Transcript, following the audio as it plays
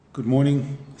Good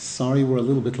morning. Sorry we're a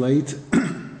little bit late.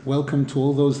 Welcome to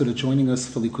all those that are joining us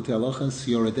for Likutey Halakhos,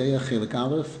 Yoreh, Deah,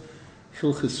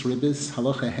 Hilkhos, Ribis,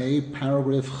 Halakha,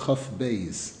 paragraph Chaf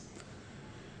Beis.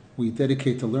 We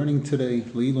dedicate the learning today,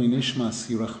 Leiloi Nishmas,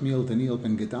 Yerachmiel Daniel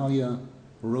ben Gedalia,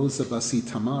 Rosa Basi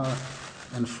Tamar,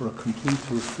 and for a complete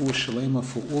refuah shalema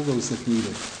for all those that need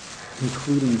it,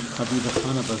 including Chaviva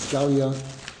Chana Bas Galia,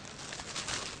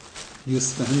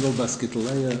 Yusvendel Bas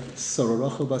Gitaleya, Sarah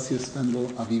Rachel Bas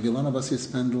Yusvendel, Avivilana Bas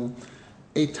Yusvendel,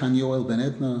 Eitan Yoel ben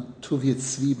Edna, Tuviet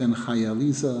Tzvi ben Chaya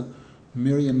Liza,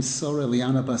 Miriam Sora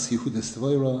Liana Bas Yehudis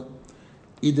Dvoira,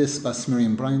 Idis Bas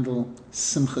Miriam Brindel,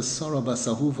 Simcha Sora Bas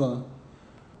Ahuva,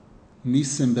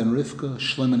 Nisim ben Rivka,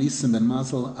 Shlomo Nisim ben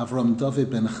Mazel, Avram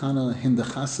David ben Chana,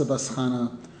 Hindachasa Bas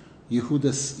Chana,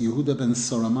 Yehuda ben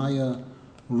Soramaya,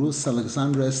 Rus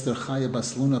Alexandra Esther Chaya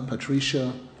Bas Luna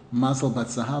Patricia, Mazel bat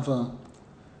Zahava,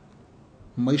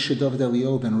 Moshe David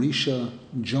Elio ben Risha,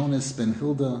 Jonas ben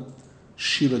Hilda,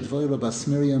 Shira Dvoira bas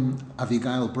Miriam,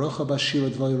 Avigail Brocha bas Shira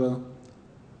Dvoira,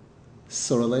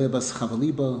 Soraleya bas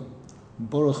Chavaliba,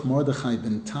 Baruch Mordechai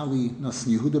ben Tali,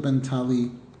 Nasan Yehuda ben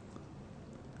Tali,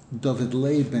 David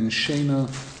Leib ben Shena,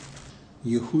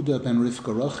 Yehuda ben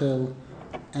Rivka Rachel,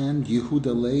 and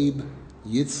Yehuda Leib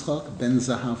Yitzchak ben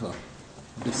Zahava.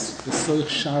 B'soich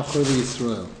Shar Chorei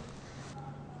Yisrael.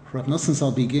 Rav Nasan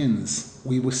Zal begins.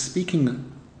 We were speaking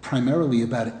primarily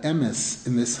about emes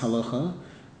in this halacha,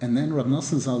 and then Rav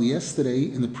Nasan Zal yesterday,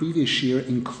 in the previous year,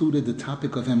 included the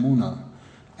topic of emunah.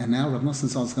 And now Rav Nasan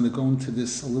Zal is going to go into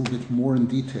this a little bit more in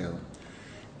detail.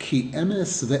 Ki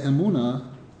emes ve'emunah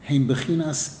heim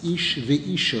bechinas ish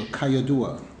ve'isha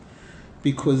kayadua.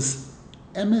 Because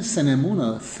emes and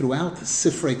emunah throughout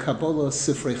Sifrei Kabbalah,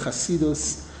 Sifrei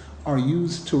Chasidus, are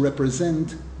used to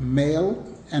represent male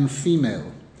and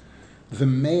female. The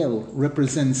male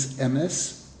represents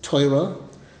emes, Torah.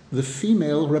 The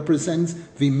male represents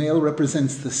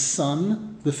the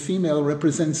sun. The female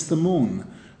represents the moon.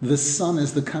 The sun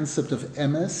is the concept of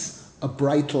emes, a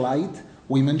bright light.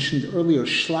 We mentioned earlier,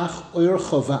 Shlach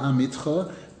Orcha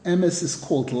va'amitcha. Emes is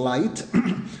called light.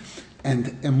 And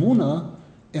emunah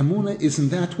isn't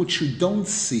that which you don't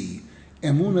see.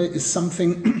 Emunah is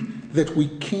something that we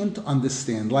can't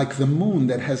understand, like the moon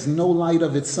that has no light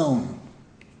of its own.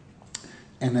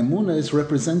 And emunah is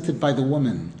represented by the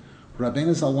woman.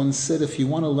 Rabbeinu Zal once said, if you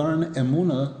want to learn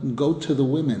emunah, go to the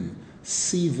women.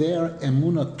 See their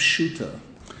emunah pshuta.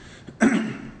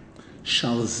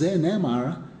 Shalzeh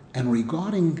nemar, and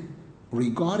regarding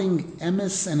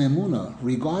emes and emunah,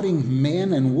 regarding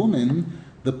man and woman,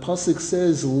 the pasuk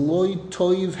says, Loi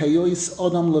toiv heyois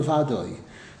odam levadoi.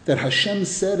 That Hashem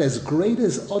said, as great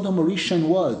as Adam Rishon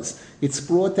was, it's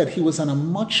brought that he was on a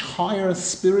much higher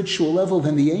spiritual level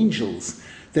than the angels,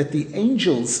 that the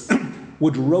angels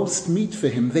would roast meat for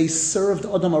him. They served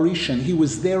Adam Rishon. He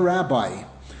was their rabbi.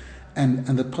 And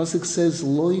the pasuk says,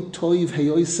 Loi toiv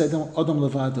heyois Adam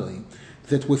levadoi,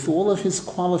 that with all of his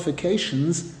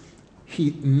qualifications,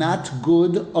 he not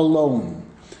good alone.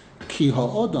 Ki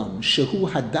ha'odam shehu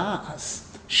hadas,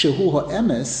 shehu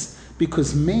ha'emes,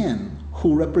 because man,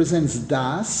 who represents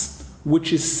das,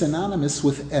 which is synonymous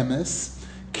with emes,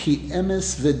 ki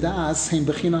emes v'das heim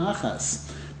bechina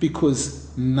achas,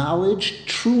 because knowledge,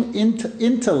 true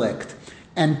intellect,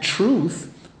 and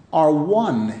truth are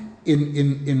one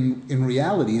in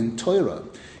reality, in Torah.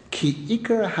 Ki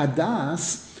ikar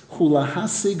hadas hu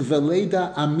lahasig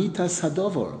veleda amitas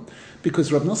hadover,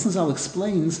 because Rav Nasan Zal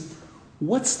explains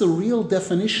what's the real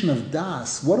definition of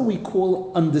das. What do we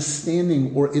call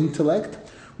understanding or intellect?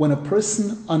 When a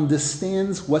person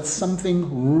understands what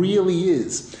something really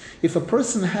is. If a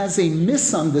person has a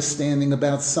misunderstanding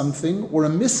about something or a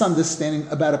misunderstanding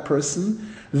about a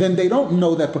person, then they don't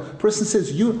know that person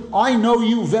says, I know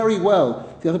you very well.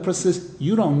 The other person says,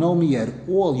 you don't know me at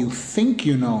all. You think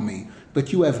you know me,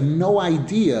 but you have no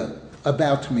idea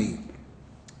about me.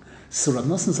 So Rav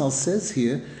Nasan Zal says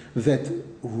here that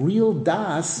real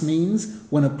das means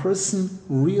when a person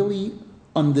really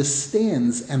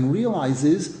understands and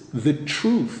realizes the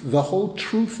truth, the whole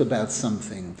truth about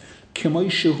something. K'may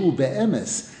shehu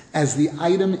be'emes, as the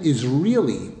item is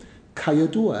really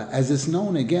kayadua, as is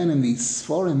known again in the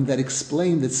Sforim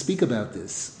that speak about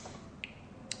this.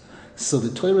 So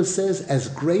the Torah says, as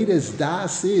great as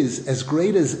das is, as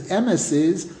great as emes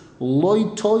is, loy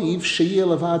toiv sheyeh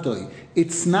levadoi.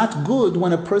 It's not good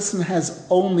when a person has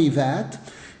only that.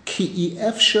 Ki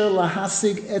efsher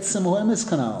lahasig etzem emes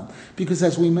kanal, because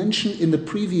as we mentioned in the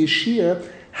previous year,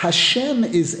 Hashem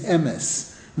is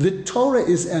emes, the Torah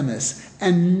is emes,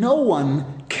 and no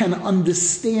one can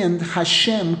understand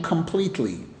Hashem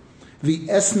completely, the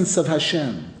essence of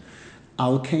Hashem.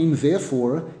 Al kain,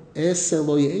 therefore,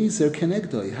 Hashem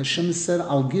said,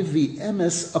 I'll give the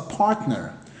emes a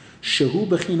partner. Shehu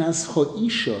bechinas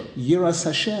ho'isha yiras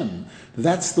Hashem.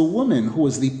 That's the woman who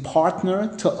was the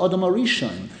partner to Adam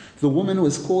Arishon. The woman who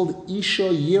is called Isha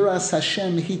yiras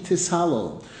Hashem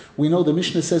hitishalo. We know the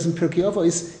Mishnah says in Pirkei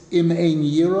Avos, im ein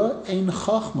yira ein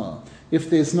chachma. If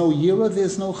there's no yira,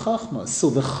 there's no chachma. So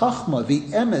the chachma, the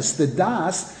emes, the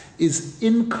das, is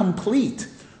incomplete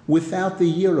without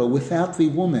the yira, without the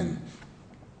woman.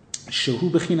 Shehu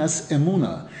bechinas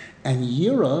emuna. And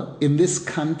yira, in this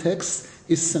context,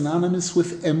 is synonymous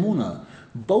with emuna.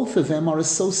 Both of them are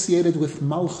associated with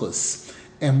malchus.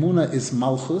 Emuna is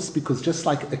malchus because just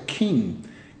like a king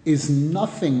is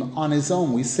nothing on his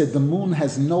own. We said the moon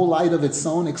has no light of its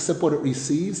own except what it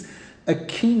receives. A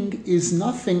king is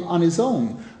nothing on his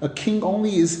own. A king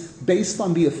only is based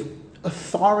on the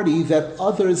authority that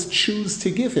others choose to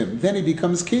give him. Then he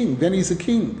becomes king. Then he's a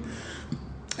king.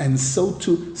 And so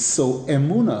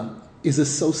emuna is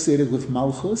associated with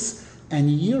malchus, and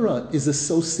yira is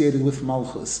associated with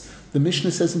malchus. The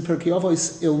Mishnah says in Pirkei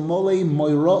Avos, ilmole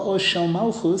moira'o shel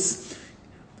malchus,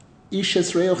 ish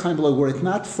esreo chaim below. Were it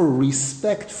not for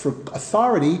respect, for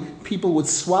authority, people would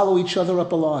swallow each other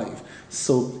up alive.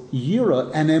 So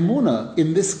yira and emuna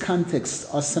in this context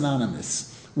are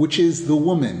synonymous, which is the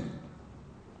woman.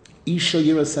 Isha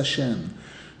yiras Hashem.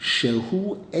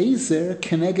 Shehu ezer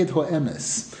keneged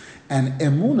ho'emes. And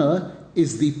emuna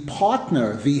is the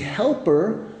partner, the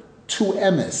helper to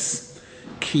emes.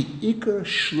 Ki ikar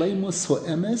shleimus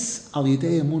ho'emes al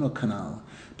yidei emuna kanal.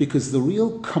 Because the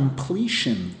real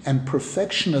completion and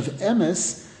perfection of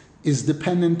emes is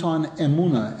dependent on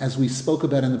emuna, as we spoke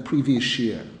about in the previous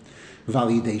year. Val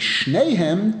yidei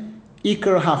shneihem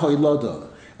ikar ha'hoiloda.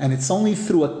 And it's only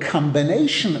through a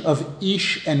combination of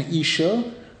ish and isha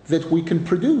that we can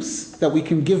produce, that we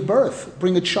can give birth,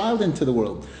 bring a child into the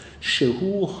world.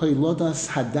 Shehu hoilodas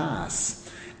hadas.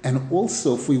 And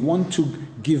also, if we want to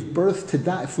give birth to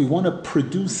das, if we want to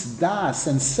produce das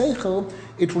and seichel,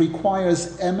 it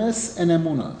requires emes and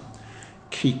emuna.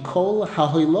 Ki kol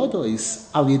hahoilodos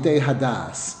al yidei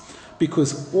hadas.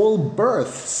 Because all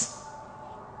births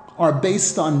are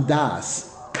based on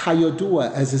das,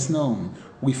 kayodua, as is known.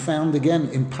 We found again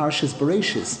in Parshas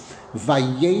Bereshis,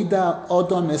 Vayeda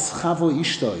Odom es Chavo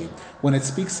Ishtoi. When it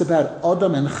speaks about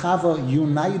Odom and Chava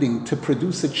uniting to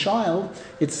produce a child,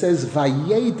 it says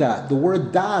Vayeda. The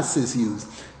word das is used.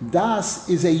 Das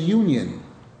is a union.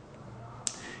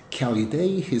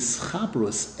 Kalidei his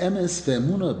chabrus emes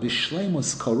ve'emuna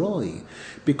b'shleimus karoi.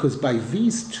 Because by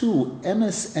these two,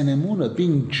 emes and emuna,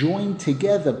 being joined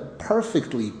together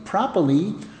perfectly,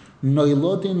 properly,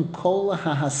 noilodin kol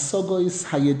hahasogois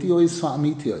hayediois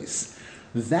ha'amitiois.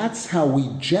 That's how we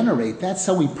generate, that's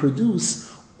how we produce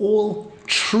all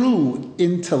true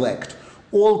intellect.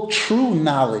 All true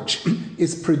knowledge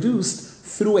is produced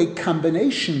through a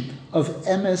combination of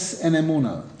emes and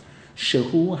emuna.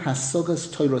 Shehu hasogas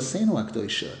toirosenu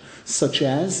akdoisha, such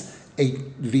as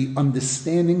the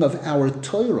understanding of our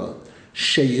Torah,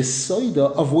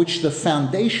 sheyisoida, of which the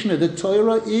foundation of the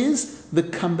Torah is the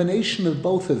combination of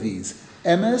both of these,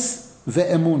 emes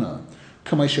ve'emuna.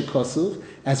 Kamaisha Kosuv,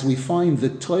 as we find the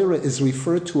Torah is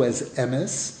referred to as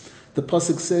emes. The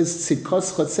pasuk says,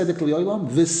 "Tzidkoscha tzedek li'olam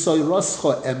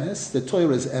v'soiroscha emes." The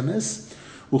Torah is emes.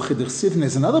 U'chidich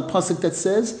there's another pasuk that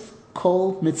says,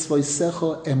 "Kol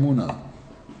mitzvoisecha emuna."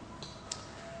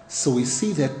 So we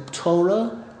see that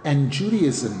Torah and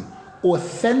Judaism,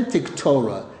 authentic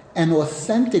Torah and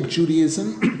authentic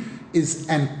Judaism, is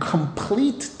and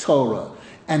complete Torah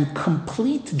and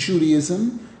complete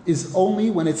Judaism is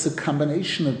only when it's a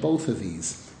combination of both of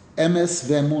these. Emes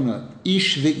ve'emuna,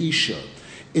 ish ve'isha.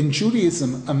 In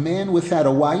Judaism, a man without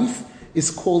a wife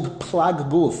is called plag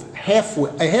guf,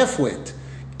 a half-wit,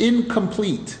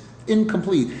 incomplete. And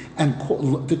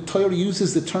the Torah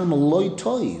uses the term loy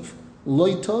toiv.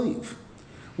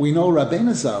 We know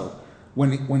Rabbeinu Zal,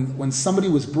 when somebody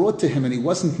was brought to him and he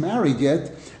wasn't married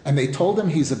yet, and they told him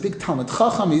he's a big Talmid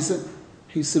Chacham,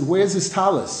 he said, where's his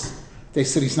talis? They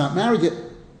said, he's not married yet.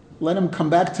 Let him come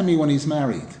back to me when he's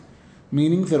married.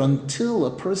 Meaning that until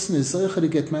a person is zeicha to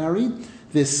get married,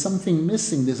 there's something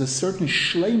missing. There's a certain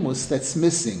shleimus that's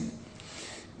missing.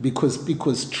 Because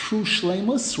true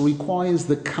shleimus requires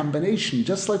the combination.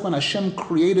 Just like when Hashem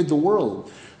created the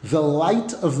world, the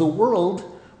light of the world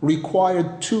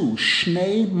required two,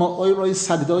 shnei ma'oros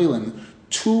hagdolim,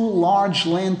 two large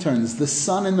lanterns, the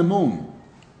sun and the moon.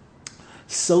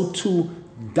 So too,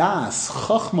 das,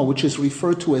 chachma, which is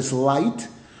referred to as light,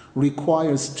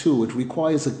 requires two. It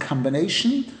requires a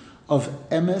combination of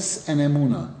emes and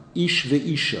emuna, ish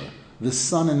ve'isha, the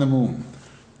sun and the moon,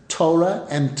 Torah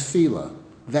and tefillah,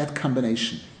 that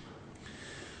combination.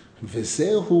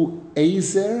 V'zehu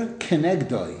ezer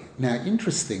kenegdoi. Now,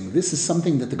 interesting, this is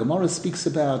something that the Gemara speaks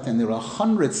about, and there are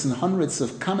hundreds and hundreds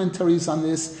of commentaries on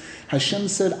this. Hashem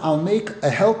said, I'll make a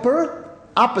helper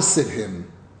opposite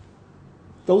him.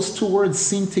 Those two words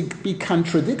seem to be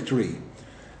contradictory.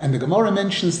 And the Gemara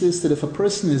mentions this, that if a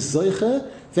person is zoiche,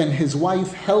 then his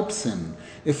wife helps him.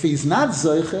 If he's not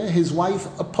zoiche, his wife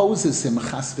opposes him,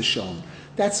 chas v'shalom.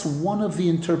 That's one of the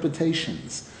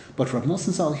interpretations. But Rav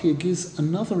Nasan Zal here gives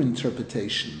another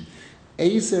interpretation.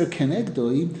 Ezer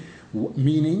kenegdoi,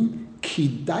 meaning,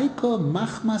 kidaika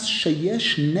machmas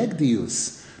sheyesh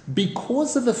negdius.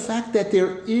 Because of the fact that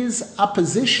there is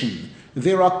opposition,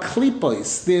 there are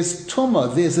klipos, there's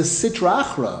tumah, there's a sitra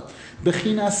achra,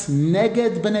 bechinas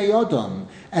neged b'nei Adam,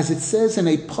 as it says in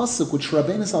a pasuk which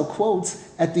Rabbeinu Zal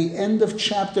quotes at the end of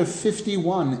chapter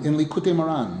 51 in Likutey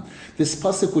Moran. This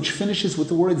pasuk which finishes with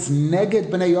the words neged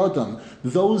b'nei Adam,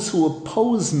 those who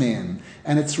oppose man,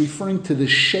 and it's referring to the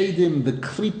shadim, the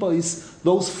klipos,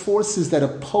 those forces that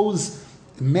oppose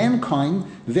mankind.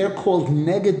 They're called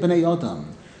neged b'nei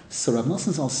Adam. So Rav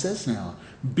Nasan Zal says now,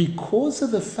 because of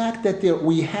the fact that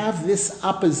we have this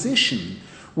opposition,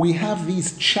 we have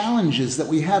these challenges that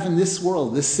we have in this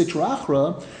world, this sitra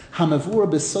achra, hamavur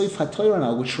b'soif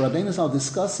haTorah, which Rabbeinu Zal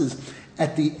discusses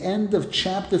at the end of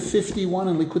chapter 51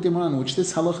 in Likutey Moran, which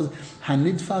this halakha is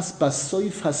hanidfas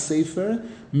b'soif hasefer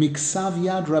miksav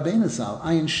yad Rabbeinu Zal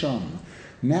ayin sham.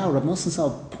 Now Rav Nasan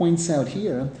Zal points out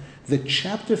here that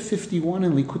chapter 51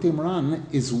 in Likutey Moran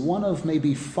is one of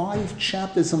maybe 5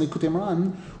 chapters in Likutey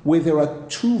Moran where there are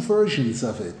 2 versions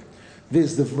of it.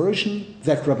 There's the version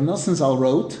that Rav Nasan Zal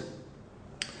wrote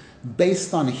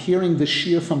based on hearing the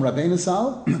shir from Rabbeinu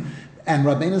Zal, and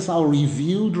Rabbeinu Zal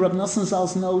reviewed Rav Nasan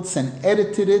Zal's notes and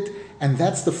edited it, and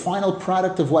that's the final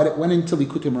product of what it went into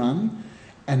Likutey Moran.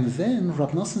 And then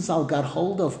Rav Nasan Zal got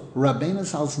hold of Rabbeinu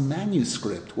Zal's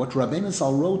manuscript, what Rabbeinu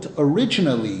Zal wrote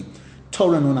originally,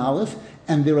 Torah Nun Aleph,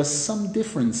 and there are some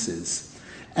differences.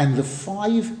 And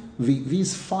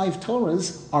these 5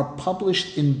 Torahs are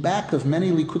published in back of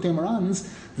many Likutey Morans.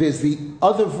 There's the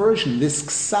other version, this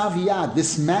Ksav Yad,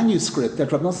 this manuscript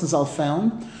that Rav Nasan Zal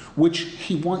found, which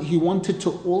he wanted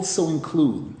to also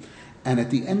include. And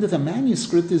at the end of the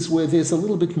manuscript is where there's a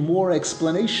little bit more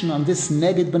explanation on this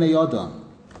Neged B'nei Adam.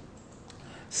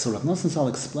 So Rav Nasan Zal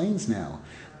explains now,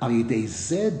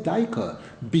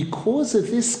 because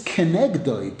of this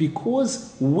kenegdoi,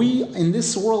 because we in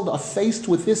this world are faced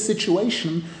with this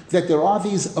situation that there are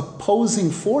these opposing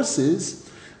forces,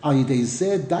 that's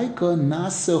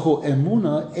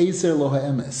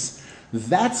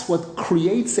what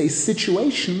creates a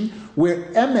situation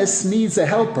where emes needs a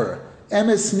helper,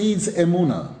 emes needs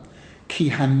emuna.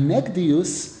 Ki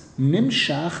hanegdius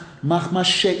nimshach machma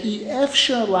she'i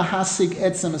efshar lahasig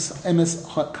emes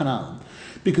kanal.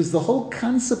 Because the whole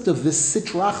concept of the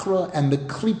sitra achra and the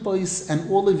klipos and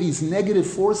all of these negative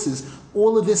forces,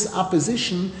 all of this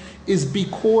opposition, is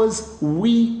because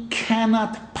we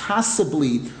cannot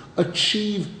possibly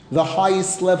achieve the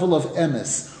highest level of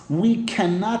emes. We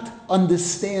cannot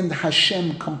understand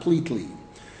Hashem completely.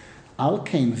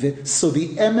 Alkain, so the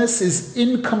emes is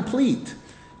incomplete.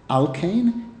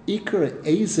 Alkain, ikar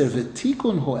ezer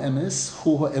v'tikun ho emes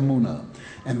hu ho emuna.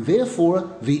 And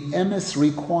therefore, the emes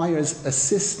requires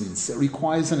assistance. It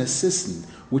requires an assistant,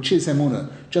 which is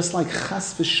emunah. Just like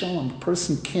chas v'shalom, a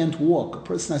person can't walk. A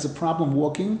person has a problem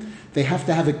walking, they have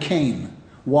to have a cane.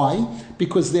 Why?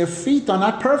 Because their feet are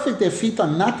not perfect. Their feet are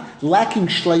not lacking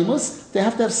shleimus. They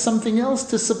have to have something else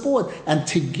to support. And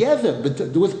together,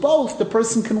 with both, the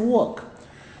person can walk.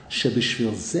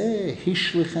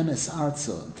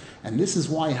 And this is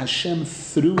why Hashem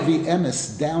threw the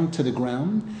emes down to the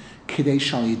ground,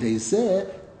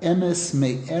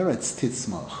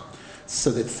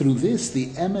 so that through this the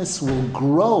emes will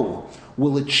grow,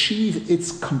 will achieve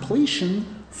its completion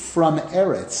from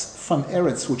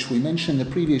eretz, which we mentioned in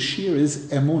the previous year is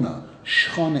emuna,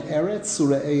 shchon eretz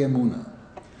urei emuna.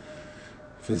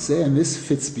 And this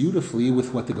fits beautifully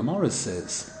with what the Gemara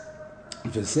says.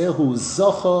 V'zehu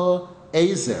zocha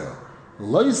ezer,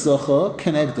 loy zocha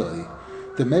kenegdoi.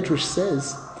 The Medrash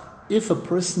says, if a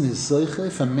person is zoiche,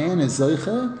 if a man is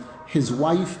zoiche, his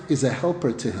wife is a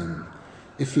helper to him.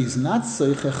 If he's not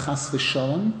zoiche, chas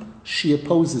v'shalom, she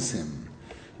opposes him.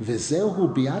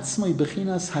 V'zehu bi'atzmai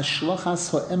bechinas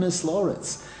hashlachas ha'emes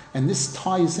loretz. And this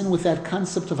ties in with that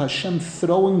concept of Hashem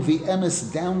throwing the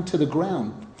emes down to the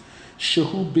ground.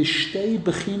 Shehu b'shtei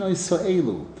bechinois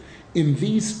ha'elu. In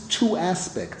these 2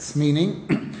 aspects, meaning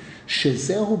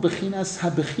Shezehu bechinas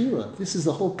habechira. This is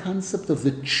the whole concept of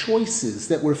the choices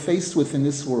that we're faced with in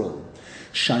this world.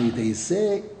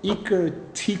 Shayidezeh iker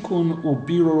tikun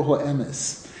ubirur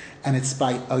ho'emes. and it's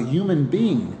by a human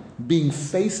being being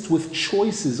faced with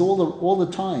choices all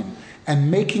the time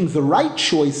and making the right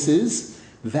choices.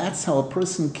 That's how a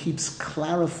person keeps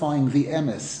clarifying the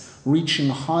emes, reaching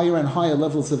higher and higher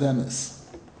levels of emes.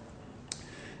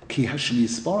 Ki Hashem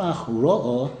Yisparach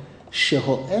ro'o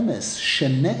sheho emes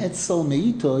shene'etzel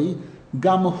meitoi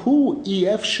gam hu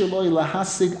ef sheloi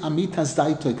lahasig amitas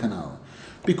daitoi kanal.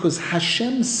 Because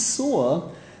Hashem saw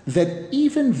that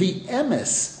even the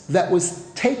emes that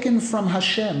was taken from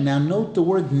Hashem, now note the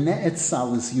word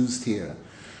ne'etzal is used here.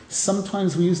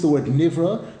 Sometimes we use the word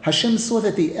nivra. Hashem saw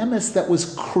that the emes that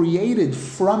was created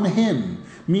from Him,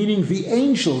 meaning the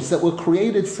angels that were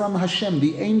created from Hashem,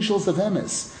 the angels of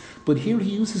emes. But here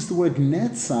he uses the word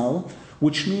netzal,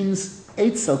 which means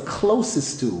etzel,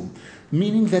 closest to,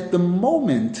 meaning that the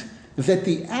moment that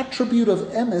the attribute of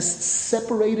emes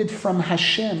separated from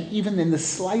Hashem, even in the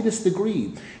slightest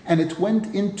degree, and it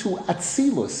went into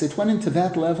atzilus, it went into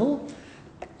that level,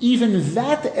 even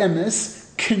that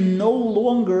emes can no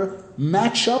longer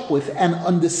match up with and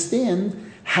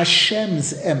understand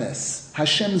Hashem's emes,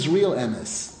 Hashem's real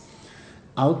emes.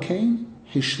 Alkein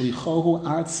hishlichohu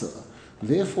arza.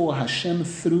 Therefore Hashem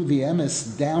threw the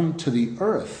emes down to the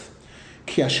earth.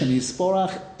 Ki Hashem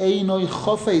Yisborach einoi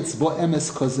chofetz bo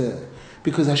emes kozeh.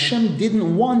 Because Hashem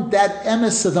didn't want that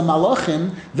emes of the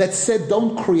malachim that said,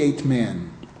 don't create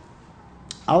man.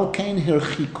 Alkein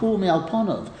hirchiku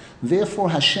me'alponov. Therefore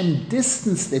Hashem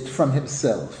distanced it from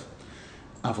Himself.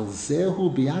 Aval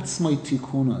zehu biatzmoi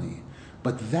tikunoi.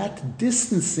 But that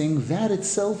distancing, that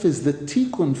itself is the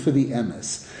tikkun for the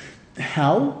emes.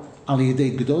 How? Al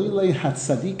yedei gdoilei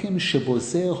hatzadikim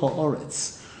shebozeh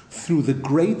ha'oretz. Through the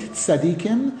great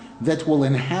tzadikim that will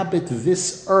inhabit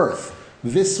this earth,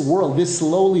 this world, this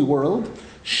lowly world,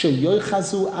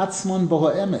 sheyochazu atzmon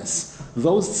boha emes.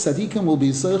 Those tzadikim will be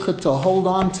zoche to hold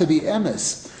on to the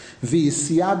emes.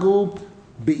 V'yisyagu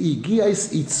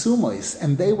be'igiais itzumois,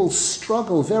 and they will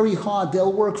struggle very hard.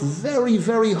 They'll work very,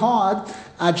 very hard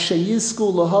ad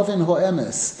sheyisku lohavin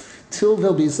ho'emes, till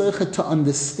they'll be zoche to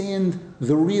understand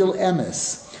the real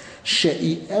emes,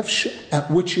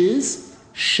 which is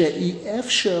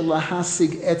she'efsher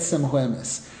lahasig etzem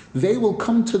ho'emes. They will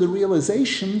come to the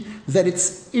realization that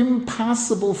it's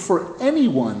impossible for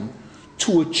anyone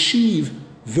to achieve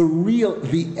the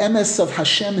emes of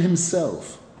Hashem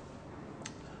Himself.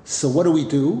 So what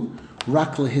do?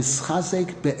 Rak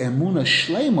lehischazek be'emuna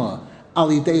shlema al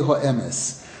yidei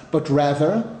ha'emes. But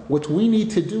rather, what we need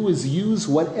to do is use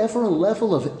whatever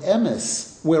level of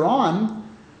emes we're on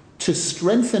to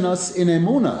strengthen us in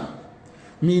emunah.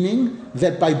 Meaning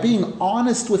that by being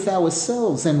honest with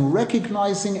ourselves and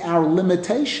recognizing our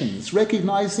limitations,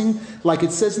 recognizing, like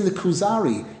it says in the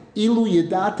Kuzari, Ilu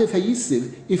yedatev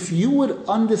hayisiv, if you would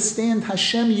understand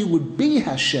Hashem, you would be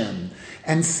Hashem.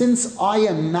 And since I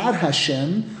am not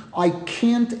Hashem, I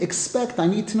can't expect, I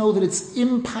need to know that it's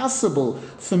impossible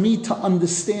for me to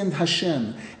understand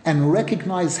Hashem and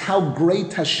recognize how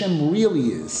great Hashem really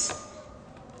is.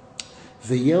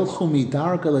 V'yelchu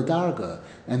midarga ledarga,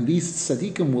 and these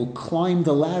tzaddikim will climb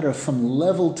the ladder from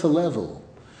level to level.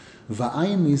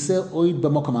 V'ayin mizeh oid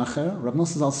b'mokam acher. Rav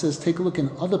Nasan Zal says, take a look in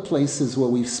other places where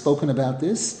we've spoken about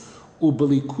this.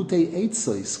 Ubelikutey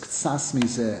eitzois ktsas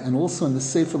mizeh, and also in the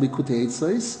Sefer Likutey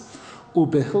eitzois.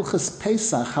 Hilkhos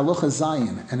Pesach Halakha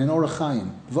Zayin, and in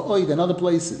Yoreh V'oid, and other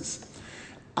places.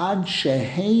 Ad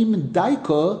sheheim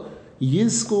daiko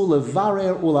yizku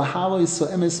levarer ulahaloi so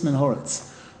emes min horetz.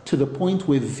 To the point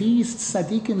where these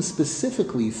tzaddikim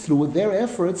specifically, through their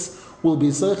efforts, will be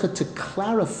zoche to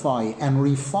clarify and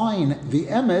refine the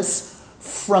emes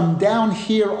from down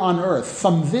here on earth,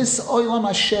 from this olam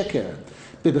hasheker.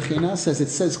 B'bechinas, as it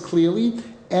says clearly,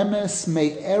 emes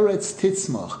me'eretz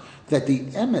titzmach, that the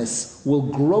emes will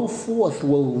grow forth,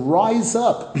 will rise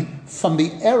up from the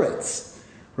eretz.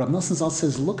 Rav Nasan Zal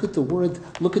says, look at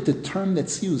the term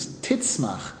that's used,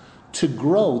 titzmach, to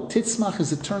grow. Titzmach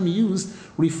is a term used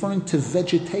referring to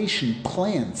vegetation,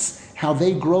 plants, how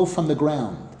they grow from the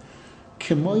ground.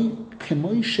 Kemoi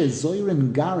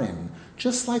shezoirin garin,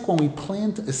 just like when we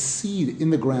plant a seed in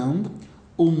the ground,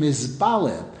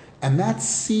 umizbale, and that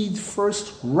seed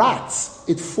first rots,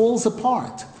 it falls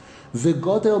apart.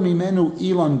 V'godel mimenu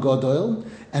ilon godel,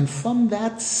 and from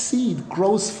that seed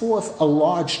grows forth a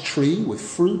large tree with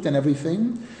fruit and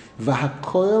everything.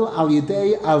 V'hakoil al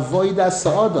yidei avoida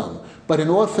sa'odam. But in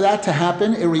order for that to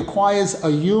happen, it requires a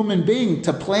human being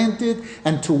to plant it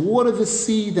and to water the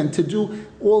seed and to do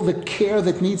all the care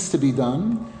that needs to be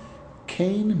done.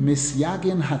 Kain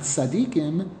misyagin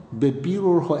hatzadikim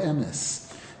bebirur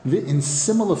ho'emes. In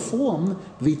similar form,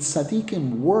 the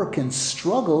tzadikim work and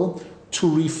struggle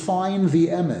to refine the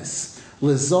emes.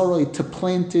 lezoroi, to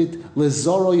plant it,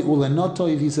 lezoroi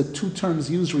ulenotoi, these are two terms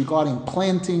used regarding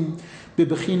planting,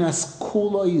 bibechinas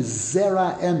kuloi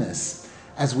zera emes,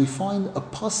 as we find a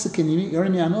pasuk in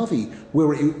Yirmiyah Novi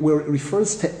where it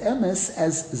refers to emes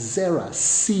as zera,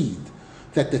 seed,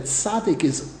 that the tzaddik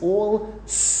is all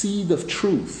seed of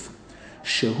truth.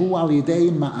 Shehu al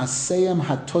yidei ma'aseyam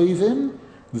hatoivim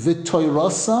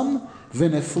v'toirosam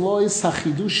v'neflois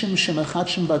hachidushim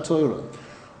shemechatshim b'toira.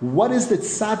 What is the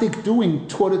tzaddik doing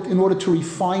in order to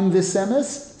refine this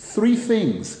emes? Three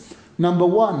things. Number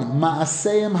one,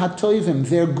 ma'aseyam hatoivim,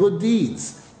 their good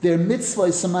deeds, their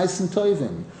mitzvahs and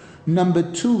toivim. Number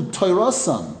two,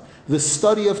 toirosam, the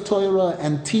study of Torah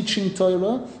and teaching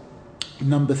Torah.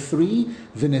 Number three,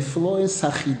 v'neflois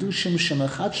hachidushim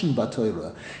shemechatshim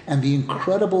b'Torah, and the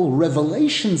incredible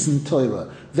revelations in Torah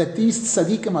that these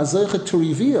tzaddikim are zocheh to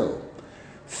reveal.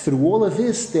 Through all of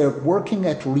this, they're working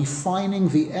at refining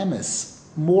the emes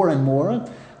more and more.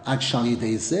 Ad shal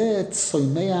yidei zeh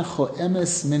tzoimeach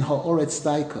ha'emes min ha'oretz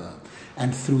daika,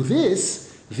 and through this,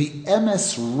 the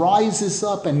emes rises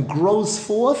up and grows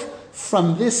forth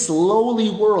from this lowly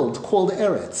world called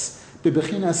Eretz.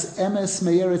 Bebechinas emes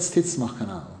me'eretz titzmach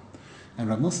kanal. And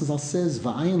Rav Nosson Zal says,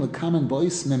 "Va'ayin lekamen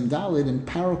bois memdalid."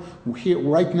 Here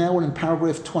right now we're in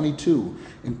paragraph 22.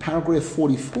 In paragraph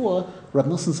 44, Rav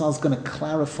Nosson Zal is going to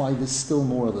clarify this still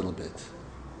more a little bit.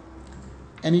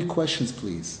 Any questions,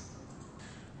 please?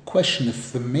 Question: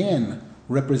 if the man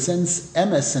represents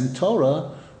emes and Torah,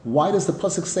 why does the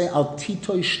pasuk say al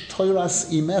titoish toiras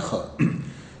imecha?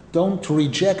 Don't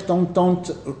reject,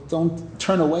 don't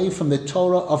turn away from the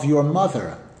Torah of your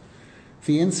mother.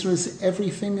 The answer is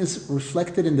everything is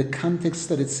reflected in the context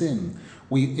that it's in.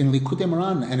 In Likutey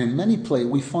Moran and in many places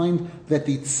we find that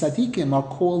the tzaddikim are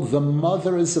called the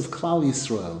mothers of Klal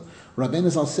Yisrael.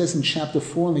 Rabbeinu Zal says in chapter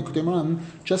 4 in Likutey Moran,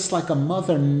 just like a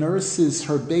mother nurses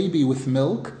her baby with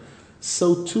milk,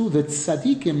 so too the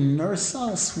tzaddikim nurse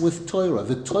us with Torah.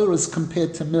 The Torah is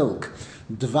compared to milk.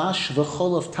 Dvash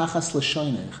v'cholov tachas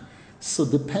l'shoinech. So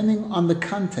depending on the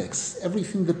context,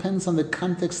 everything depends on the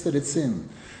context that it's in.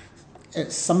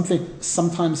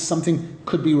 Sometimes something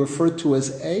could be referred to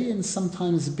as A and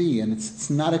sometimes B, and it's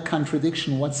not a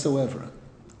contradiction whatsoever.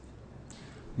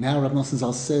 Now Rav Nosson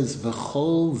Zal says,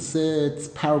 v'chol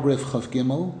zeh, paragraph Chav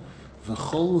Gimel,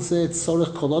 v'chol zeh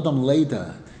tzorech kol adam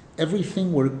leida.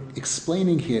 Everything we're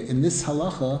explaining here in this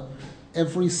halakha,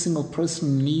 every single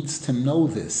person needs to know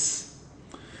this.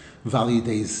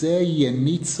 Validei zeh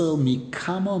yenitzel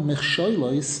mikamo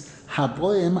mechsholos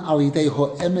haboim alidei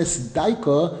ho'emes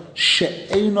daika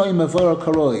she'enoi mevora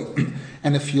karoi.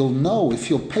 And if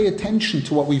you'll pay attention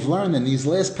to what we've learned in these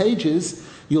last pages,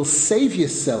 you'll save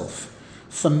yourself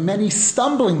from many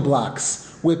stumbling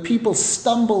blocks where people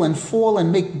stumble and fall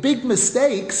and make big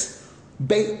mistakes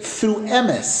through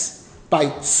emes,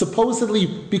 by supposedly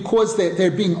because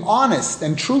they're being honest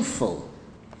and truthful.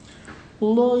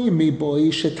 Not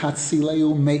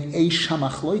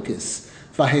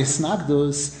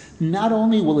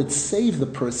only will it save the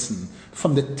person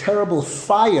from the terrible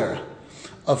fire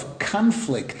of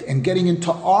conflict and getting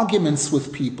into arguments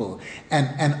with people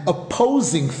and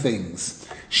opposing things,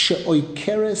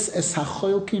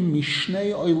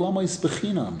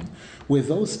 where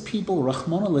those people,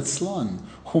 Rachmana litzlan,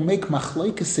 who make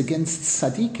machlokes against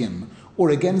tzaddikim or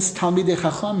against Talmidei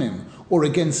Chachamim or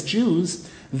against Jews,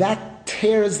 that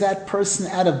tears that person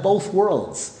out of both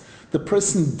worlds. The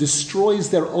person destroys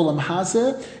their olam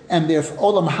hazeh and their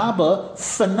olam haba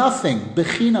for nothing,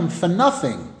 bechinam, for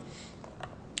nothing.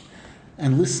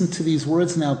 And listen to these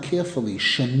words now carefully.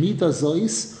 Shemida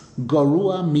zois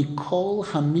garua mikol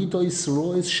hamidois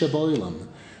rois sheboilam.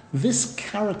 This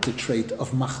character trait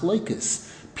of machlokes,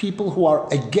 people who are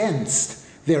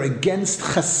they're against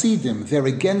Hasidim, they're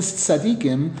against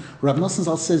Tzadikim, Rav Nosson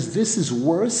Zal says this is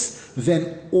worse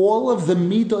than all of the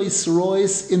midos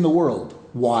rois in the world.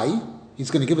 Why?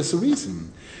 He's going to give us a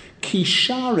reason. Ki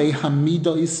sharei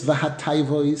hamidos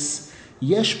v'hatayvos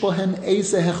yesh bohem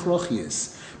eze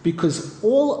hechrochies. Because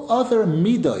all other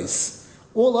midos,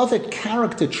 all other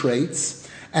character traits,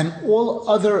 and all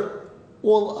other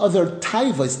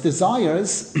taivas,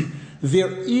 desires,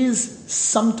 there is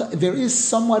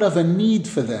somewhat of a need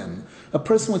for them. A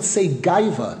person would say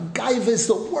gaiva. Gaiva is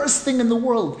the worst thing in the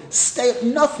world. Stay at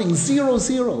nothing,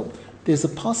 0. There's a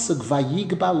pasuk,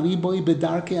 Vayigba liboy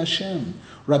bedarkei Hashem.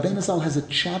 Rabbeinu Zal has a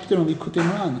chapter in Likutey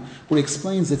Moran where he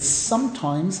explains that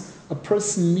sometimes a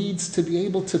person needs to be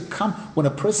able to come, when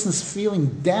a person's feeling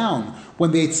down,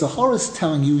 when the Yetzer Hara is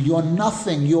telling you, you're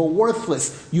nothing, you're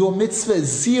worthless, your mitzvah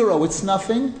is 0, it's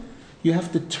nothing, you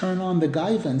have to turn on the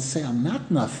gaiva and say, I'm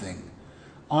not nothing.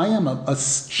 I am a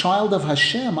child of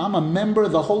Hashem. I'm a member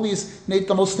of the holiest,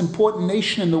 the most important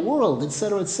nation in the world,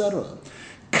 etc., etc.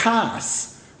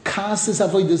 Kas is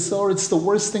avodah zarah. It's the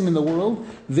worst thing in the world.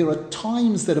 There are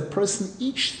times that a person,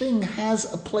 each thing has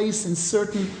a place in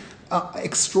certain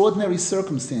extraordinary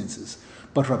circumstances.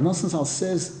 But Rav Nasan Zal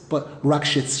says, but rak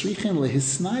shetzrichin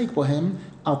lehisnaik bohem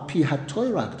al pi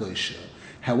hatoyrah k'dosha.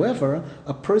 However,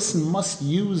 a person must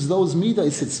use those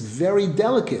midas. It's very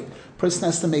delicate. A person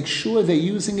has to make sure they're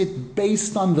using it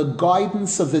based on the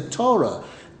guidance of the Torah,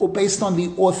 or based on the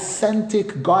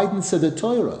authentic guidance of the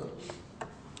Torah.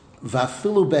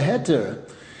 Vafilu beheter,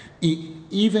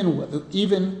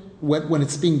 even when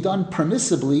it's being done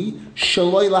permissibly,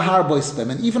 shaloi lahar boisbem,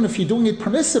 and even if you're doing it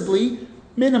permissibly,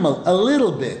 minimal, a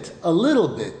little bit.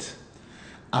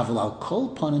 Aval al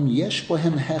kol panim yesh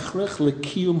bohem hechrech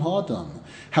lekiyum hadam.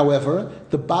 However,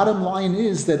 the bottom line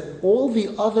is that all the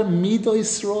other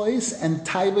midos rois and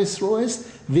taivos rois,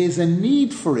 there's a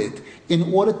need for it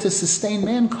in order to sustain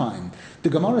mankind. The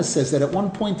Gemara says that at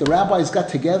one point the rabbis got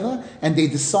together and they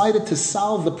decided to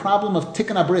solve the problem of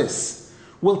tikkun abris.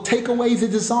 We'll take away the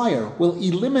desire. We'll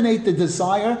eliminate the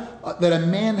desire that a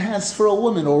man has for a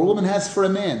woman or a woman has for a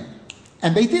man.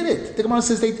 And they did it. The Gemara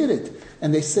says they did it.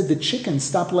 And they said the chickens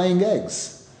stopped laying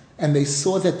eggs. And they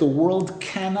saw that the world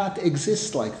cannot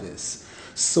exist like this.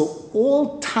 So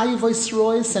all taivos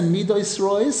rois and midos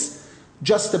rois,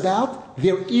 just about,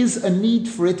 there is a need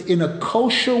for it in a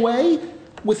kosher way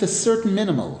with a certain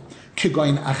minimal.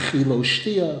 Kigoin achilo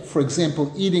shtia, for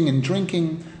example, eating and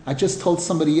drinking. I just told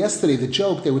somebody yesterday the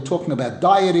joke, they were talking about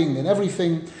dieting and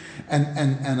everything.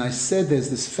 And I said there's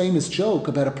this famous joke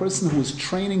about a person who was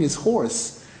training his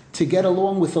horse to get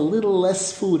along with a little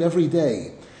less food every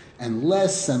day. And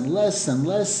less and less and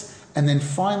less. And then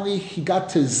finally he got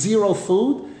to zero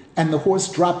food and the horse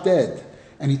dropped dead.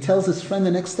 And he tells his friend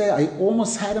the next day, I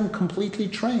almost had him completely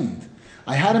trained.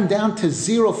 I had him down to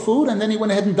zero food and then he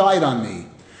went ahead and died on me.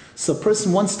 So a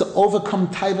person wants to overcome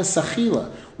taivas achila.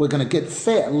 We're going to get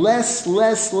less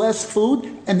food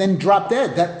and then drop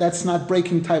dead. That's not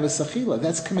breaking taivas achila.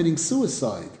 That's committing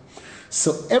suicide.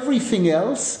 So everything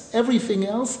else,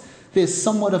 there's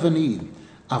somewhat of a need.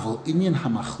 Aval inyan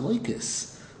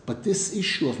hamachloikis, but this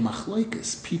issue of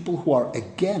machloikis, people who are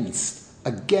against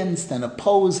and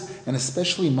oppose, and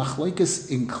especially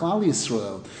machloikis in Klal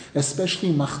Yisrael,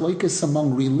 especially machloikis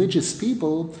among religious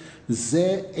people,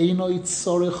 ze einoi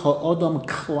tzorich ha'odam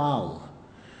klal,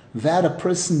 that a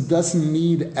person doesn't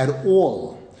need at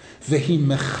all. Vehi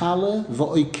mechale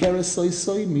v'oikeres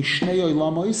oisoi mishnei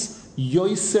oilamos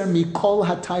yoiser mikol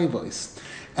hatayvos,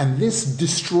 and this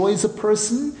destroys a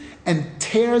person and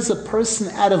tears a person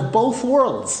out of both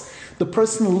worlds. The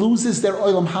person loses their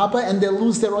olam haba and they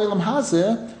lose their olam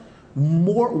hazeh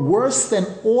worse than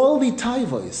all the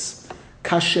taivos.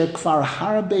 Kasher kvar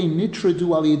harbe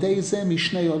nitradu al yidei zeh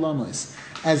mishnei olamos.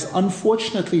 As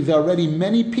unfortunately there are already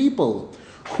many people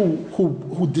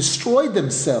who destroyed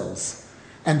themselves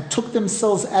and took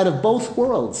themselves out of both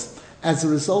worlds as a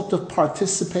result of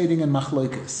participating in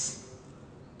machloikis.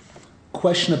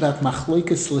 Question about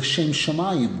machloikis l'shem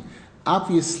shamayim.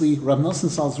 Obviously, Rav Nasan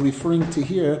Zal is referring to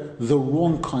here the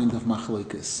wrong kind of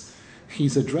machloikis.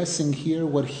 He's addressing here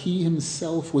what he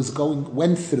himself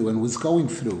went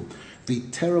through, the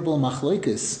terrible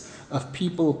machloikis of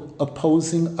people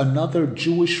opposing another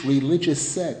Jewish religious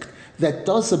sect that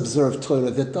does observe Torah,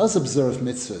 that does observe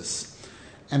mitzvahs.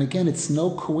 And again, it's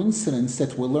no coincidence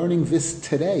that we're learning this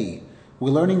today.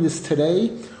 We're learning this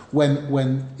today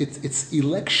when it's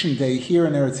election day here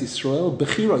in Eretz Yisrael,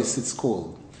 Bechiros it's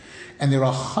called. And there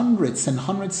are hundreds and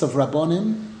hundreds of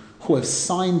Rabbonim who have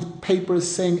signed papers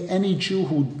saying any Jew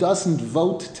who doesn't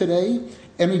vote today,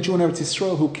 any Jew in Eretz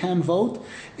Yisrael who can vote,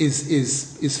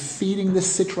 is feeding the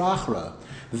Sitra Achra.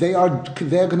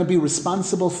 They're going to be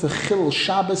responsible for Chil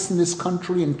Shabbos in this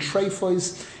country and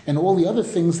Treifos and all the other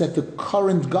things that the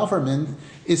current government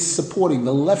is supporting,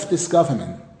 the leftist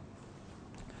government.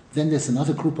 Then there's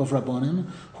another group of Rabbonim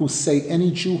who say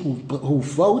any Jew who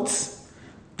votes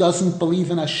doesn't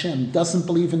believe in Hashem, doesn't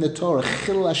believe in the Torah,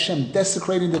 Chil Hashem,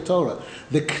 desecrating the Torah.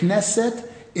 The Knesset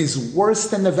is worse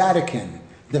than the Vatican.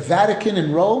 The Vatican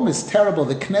in Rome is terrible.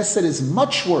 The Knesset is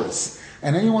much worse.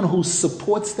 And anyone who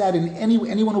supports that,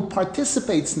 anyone who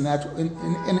participates in that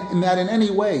in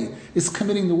any way, is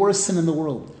committing the worst sin in the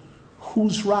world.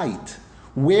 Who's right?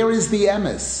 Where is the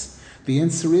emes? The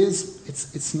answer is,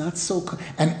 it's not so...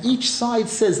 And each side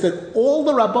says that all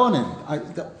the Rabbonim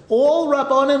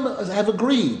have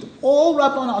agreed. All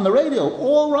Rabbonim on the radio,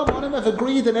 all Rabbonim have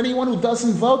agreed that anyone who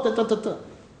doesn't vote...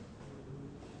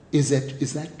 Is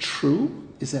that true?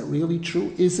 Is that really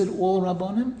true? Is it all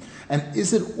Rabbonim? And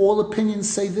is it all opinions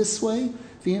say this way?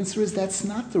 The answer is that's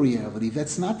not the reality.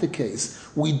 That's not the case.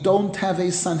 We don't have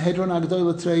a Sanhedrin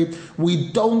Agdola today.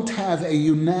 We don't have a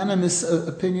unanimous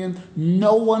opinion.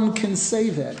 No one can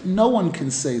say that. No one can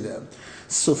say that.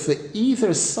 So for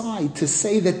either side to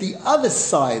say that the other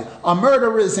side are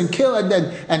murderers and kill and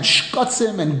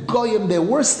shkotzim and goyim, they're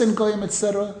worse than goyim,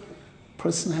 etc.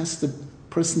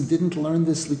 Person didn't learn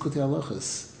this Likutey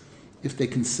Halakhos. If they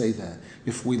can say that.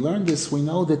 If we learn this, we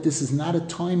know that this is not a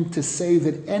time to say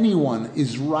that anyone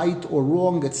is right or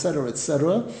wrong, etc.,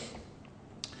 etc.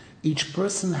 Each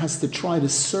person has to try to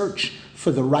search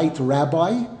for the right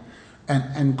rabbi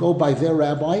and go by their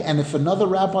rabbi. And if another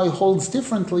rabbi holds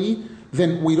differently,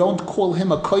 then we don't call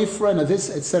him a koifra and a this,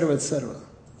 etc., etc.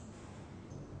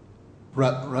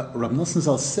 Rab Nasan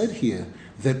Zal said here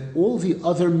that all the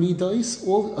other midos,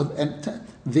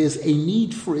 there's a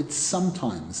need for it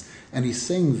sometimes. And he's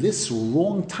saying this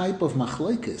wrong type of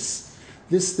machlokes,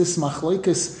 this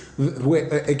machlokes, where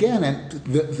again, and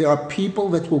there are people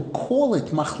that will call it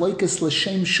machlokes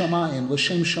l'shem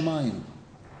shamayim.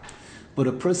 But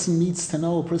a person needs to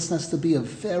know, a person has to be a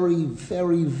very,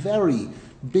 very, very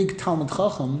big Talmud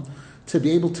Chacham to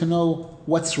be able to know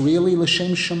what's really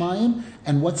l'shem shamayim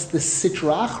and what's the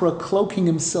sitra achra cloaking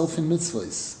himself in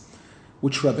mitzvahs,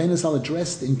 which Rabbeinu Zal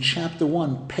addressed in chapter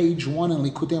 1, page 1 in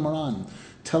Likutey Moran,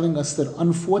 telling us that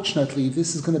unfortunately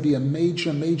this is going to be a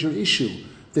major, major issue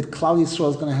that Klal Yisrael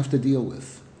is going to have to deal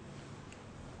with.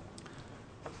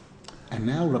 And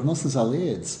now Rav Nasan Zal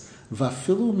adds,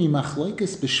 Vafilu mi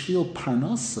machloikes b'shvil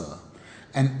parnasa,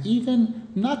 and even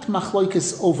not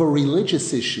machloikes over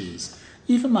religious issues,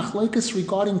 even machloikes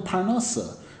regarding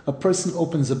parnasa. A person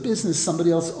opens a business,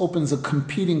 somebody else opens a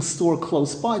competing store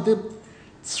close by. Tzrichen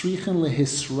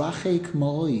lehisrachek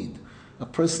ma'od. A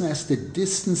person has to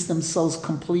distance themselves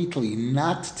completely,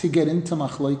 not to get into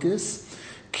machloikes.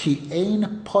 Ki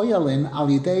ein poyalin al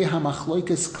yidei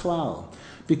hamachloikes klal.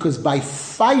 Because by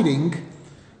fighting,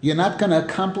 you're not going to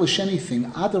accomplish anything.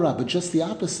 Adarabah, but just the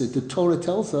opposite. The Torah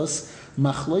tells us,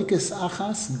 machloikes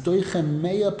achas doichem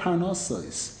meya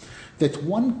parnosos. That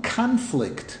one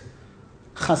conflict,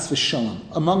 chas v'shalom,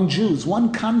 among Jews,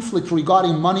 one conflict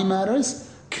regarding money matters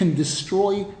can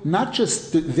destroy not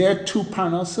just their 2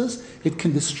 parnosas, it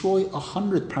can destroy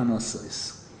 100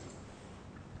 parnosas.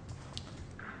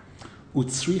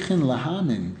 Utzrichin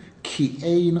lahamin ki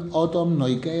ein odom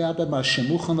noigea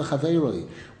b'mashemuchan lechaveroi.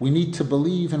 We need to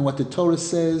believe in what the Torah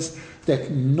says, that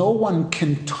no one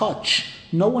can touch,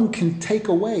 no one can take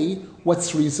away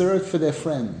what's reserved for their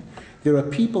friend. There are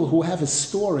people who have a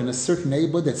store in a certain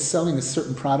neighborhood that's selling a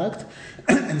certain product,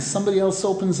 and somebody else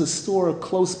opens a store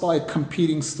close by, a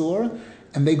competing store,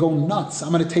 and they go nuts.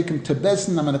 I'm going to take him to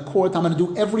Bezdin, I'm going to court, I'm going to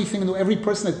do everything, and every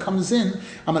person that comes in,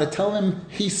 I'm going to tell him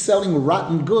he's selling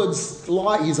rotten goods,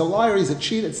 he's a liar, he's a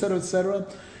cheat, etc., etc.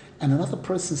 And another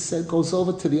person goes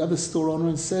over to the other store owner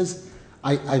and says,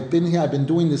 I've been here, I've been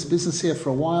doing this business here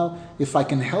for a while, if I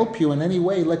can help you in any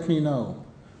way, let me know.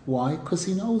 Why? Because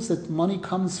he knows that money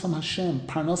comes from Hashem,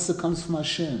 parnasa comes from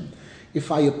Hashem.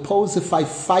 If I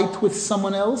fight with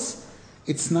someone else,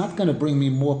 it's not going to bring me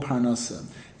more parnasa.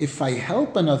 If I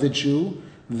help another Jew,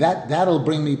 that'll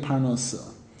bring me parnasa.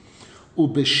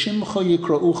 Ubeshimcha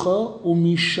yikra'ucha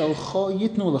umishalcha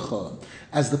yitnu lecha.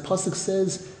 As the pasuk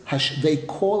says, they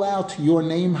call out your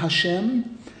name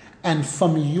Hashem, and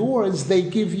from yours they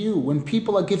give you. When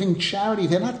people are giving charity,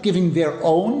 they're not giving their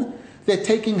own. They're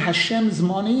taking Hashem's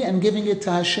money and giving it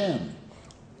to Hashem.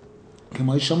 As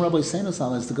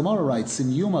the Gemara writes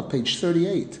in Yuma, page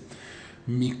 38,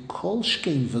 Mikol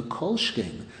shkein v'kol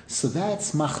shkein. So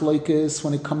that's machloikes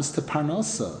when it comes to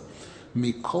parnasa.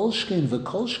 Mikol shkein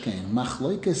v'kol shkein,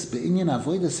 machloikes be'inyan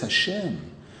avodas Hashem.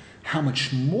 How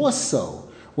much more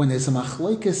so when there's a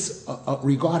machloikes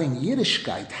regarding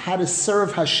Yiddishkeit, how to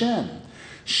serve Hashem.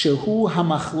 Shehu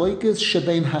hamachloikes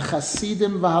shebein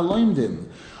hachasidim v'haloimdim.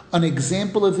 An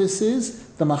example of this is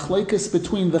the machlokes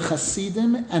between the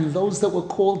Hasidim and those that were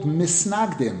called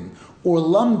misnagdim or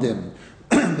lumdim,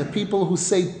 the people who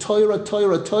say Torah,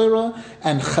 Torah, Torah,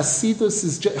 and Chasidus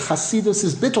is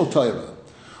bittul Torah.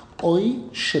 Oy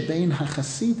shebein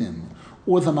hachasidim,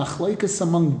 or the machlokes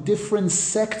among different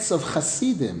sects of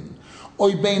Hasidim.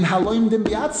 Oy bein haloimdim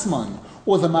biatzman,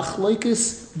 or the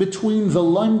machlokes between the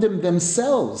loimdim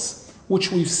themselves, which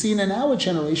we've seen in our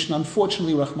generation,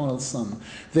 unfortunately, Rahman al-Sam,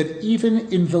 that even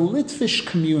in the Litvish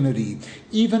community,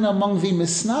 even among the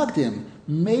Misnagdim,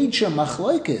 major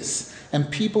machlokes, and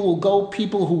people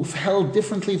who've held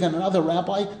differently than another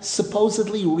rabbi,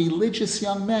 supposedly religious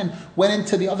young men, went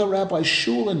into the other rabbi's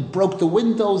shul and broke the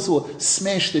windows or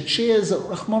smashed the chairs,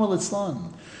 Rahman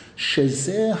al-Islam.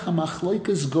 Shezeh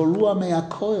ha-machlokes gorua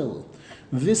me'akoil.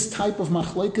 This type of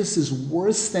machlokes is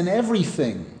worse than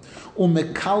everything.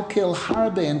 Umekalkel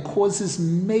harbe, and causes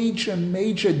major,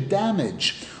 major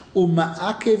damage.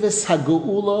 Uma'akeves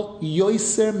hageula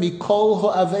yoiser mikol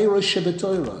ha'aveira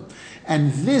shebetoira.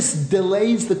 And this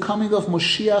delays the coming of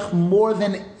Moshiach more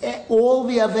than all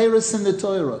the Averis in the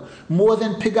Torah, more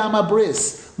than Pigama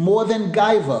Bris, more than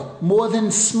Gaiva, more than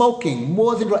smoking,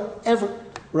 more than ever.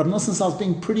 Rav Nasan Zal is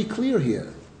being pretty clear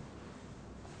here.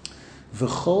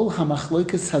 V'chol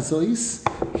hamachloikes hazois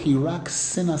hirak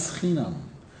sinas chinam.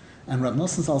 And Rav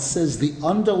Nasan Zal says the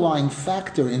underlying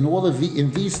factor in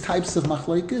in these types of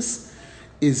machlokes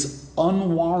is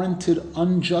unwarranted,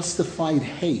 unjustified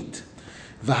hate.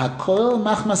 V'hakoil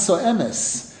machmaso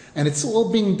emes, and it's all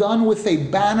being done with a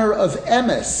banner of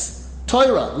emes,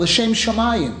 Torah, l'shem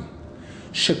shamayim.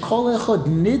 Shekol echad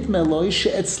nidme loy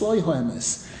she'etzloi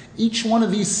ho'emes. Each one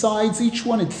of these sides, each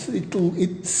one,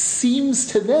 it seems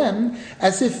to them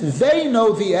as if they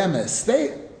know the emes.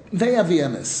 They have the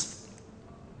emes.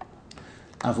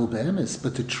 Avul be'emes,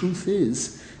 but the truth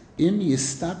is, im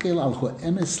yistakel al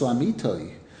ho'emes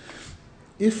lamitoy.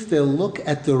 If they look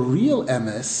at the real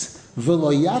emes,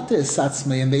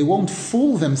 and they won't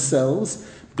fool themselves,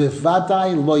 the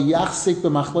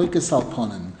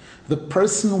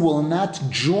person will not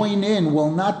join in,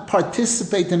 will not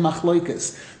participate in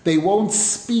machloikas. They won't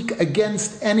speak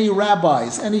against any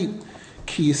rabbis,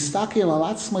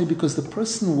 because the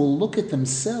person will look at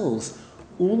themselves.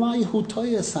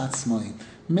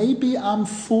 Maybe I'm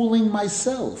fooling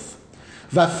myself.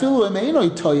 There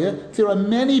are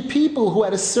many people who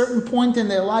at a certain point in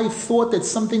their life thought that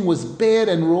something was bad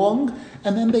and wrong,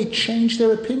 and then they changed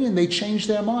their opinion, they changed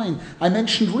their mind. I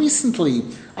mentioned recently,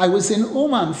 I was in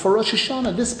Uman for Rosh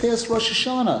Hashanah, this past Rosh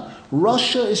Hashanah.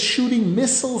 Russia is shooting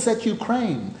missiles at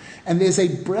Ukraine. And there's a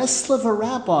Breslover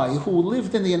rabbi who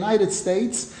lived in the United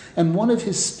States, and one of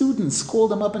his students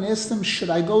called him up and asked him, should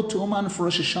I go to Uman for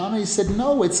Rosh Hashanah? He said,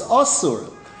 no, it's Asur.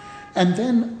 And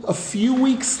then a few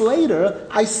weeks later,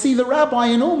 I see the rabbi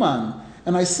in Uman.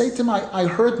 And I say to him, I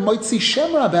heard Moitzi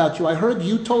Shemra about you. I heard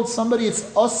you told somebody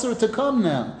it's usher to come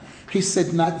now. He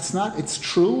said, no, it's not. It's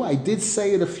true. I did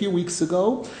say it a few weeks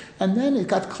ago. And then it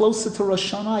got closer to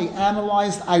Rosh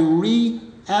Hashanah. I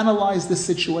reanalyzed the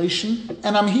situation,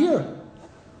 and I'm here.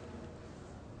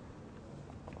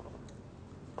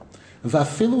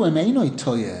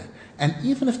 And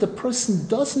even if the person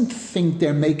doesn't think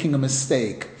they're making a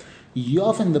mistake,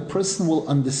 Yovin, the person will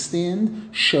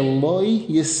understand Shaloi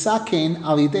Yisaken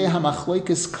Alidei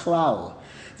HaMachloikis Klal,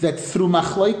 that through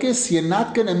Machloikis you're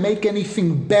not going to make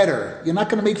anything better. You're not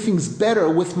going to make things better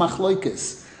with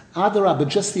Machloikis. Adara, but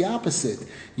just the opposite.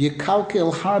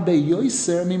 Yekalkel Harbe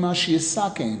Yoiser Mimash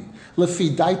Yisaken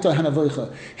Lefi Daito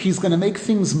Hanavoicha. He's going to make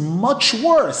things much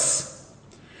worse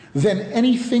than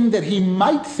anything that he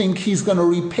might think he's going to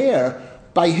repair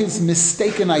by his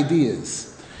mistaken ideas.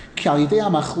 Because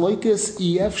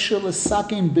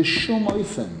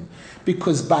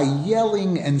by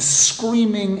yelling and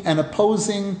screaming and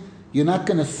opposing, you're not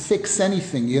going to fix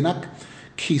anything. You're not.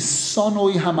 Because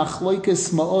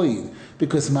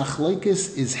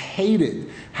machloikis is hated.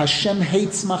 Hashem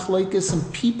hates machloikis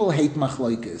and people hate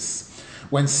machloikis.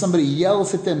 When somebody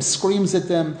yells at them, screams at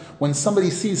them, when somebody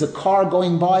sees a car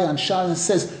going by on Shabbos and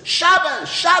says, Shabbos,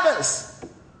 Shabbos,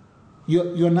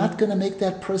 you're not going to make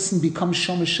that person become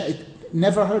Shomer Shabbos.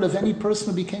 Never heard of any person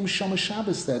who became Shomer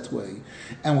Shabbos that way.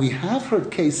 And we have heard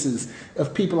cases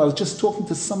of people. I was just talking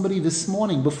to somebody this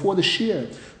morning before the shir,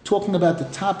 talking about the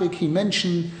topic. He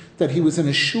mentioned that he was in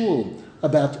a shul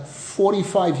about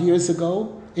 45 years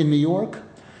ago in New York,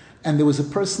 and there was a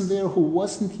person there who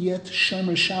wasn't yet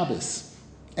Shomer Shabbos.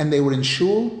 And they were in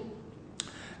shul,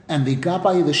 and the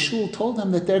gabbai of the shul told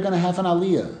them that they're going to have an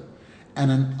aliyah.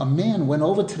 And a man went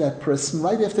over to that person,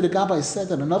 right after the gabbai said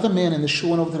that, another man in the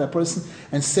shul went over to that person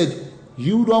and said,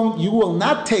 you will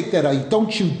not take that aliyah,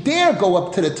 don't you dare go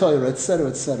up to the Torah, etc.,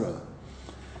 etc.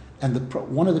 And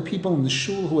one of the people in the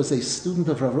shul who was a student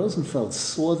of Rav Rosenfeld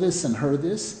saw this and heard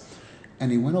this,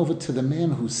 and he went over to the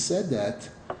man who said that,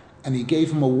 and he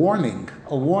gave him a warning,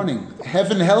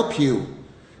 heaven help you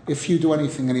if you do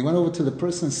anything. And he went over to the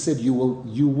person and said, you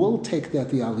will take that,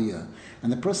 the aliyah.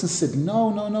 And the person said,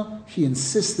 no. He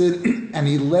insisted, and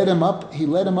he led him up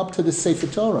to the Sefer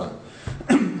Torah.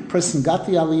 The person got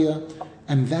the aliyah,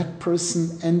 and that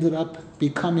person ended up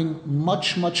becoming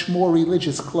much, much more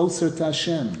religious, closer to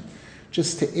Hashem.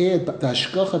 Just to add the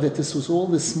hashgacha that this was all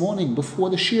this morning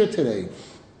before the shir today.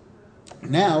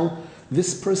 Now,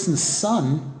 this person's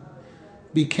son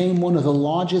became one of the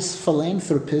largest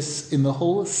philanthropists in the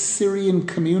whole Syrian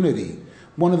community.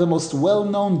 One of the most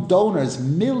well-known donors,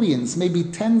 millions, maybe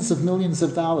tens of millions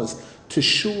of dollars, to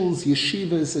shuls,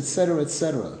 yeshivas, etc.,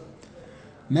 etc.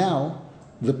 Now,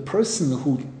 the person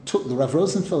who took, the Rav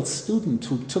Rosenfeld's student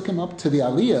who took him up to the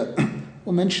Aliyah,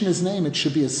 we'll mention his name, it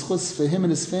should be a schus for him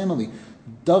and his family,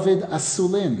 David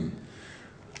Asulin.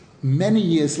 Many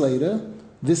years later,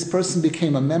 this person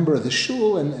became a member of the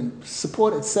shul and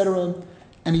support, etc.,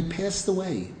 and he passed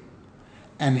away.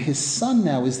 And his son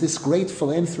now is this great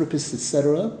philanthropist,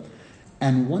 etc.,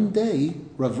 and one day,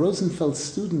 Rav Rosenfeld's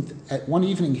student, at one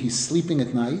evening, he's sleeping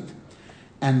at night,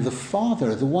 and the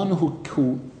father, the one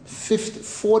who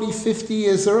 50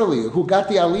 years earlier, who got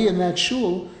the aliyah in that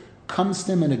shul, comes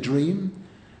to him in a dream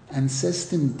and says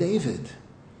to him, David,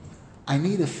 I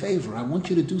need a favor. I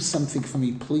want you to do something for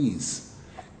me, please.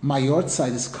 My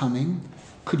yahrzeit is coming.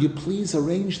 Could you please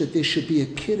arrange that there should be a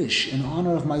kiddush in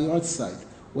honor of my yahrzeit?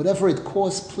 Whatever it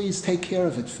costs, please take care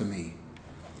of it for me.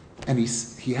 And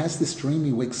he has this dream,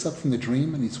 he wakes up from the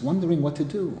dream, and he's wondering what to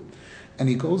do. And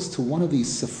he goes to one of these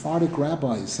Sephardic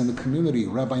rabbis in the community,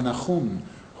 Rabbi Nachum,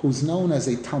 who's known as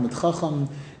a Talmid Chacham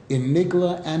in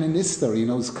Nigla and in Istar. He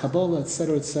knows Kabbalah,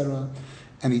 etc., etc.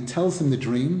 And he tells him the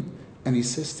dream, and he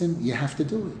says to him, you have to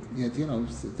do it. You know,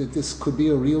 that this could be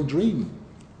a real dream.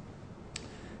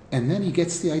 And then he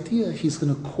gets the idea, he's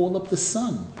going to call up the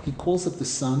son. He calls up the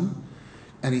son,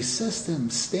 and he says to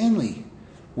him, Stanley,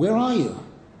 where are you?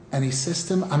 And he says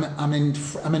to him, I'm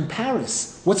in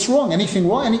Paris. What's wrong? Anything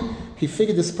wrong? And he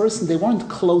figured this person, they weren't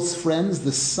close friends,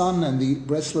 the son and the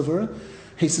Breslover.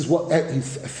 He says, well, he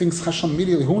thinks Hashem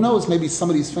immediately, who knows, maybe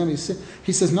somebody's family.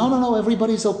 He says, no,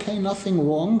 everybody's okay, nothing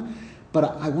wrong.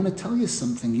 But I want to tell you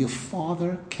something. Your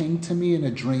father came to me in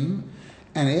a dream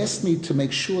and asked me to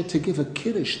make sure to give a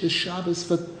kiddush this Shabbos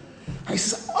for... I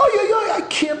says, I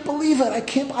can't believe it.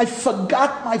 I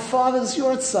forgot my father's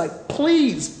yahrzeit.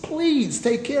 Please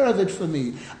take care of it for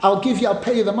me. I'll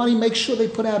pay you the money. Make sure they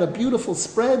put out a beautiful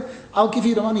spread. I'll give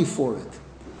you the money for it.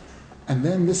 And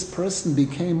then this person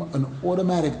became an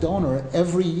automatic donor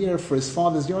every year for his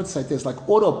father's yahrzeit. There's like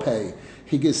auto pay.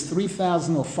 He gives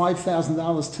 $3,000 or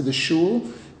 $5,000 to the shul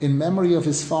in memory of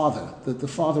his father, that the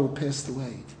father who passed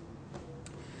away.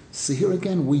 So here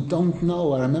again, we don't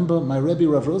know. I remember my Rebbe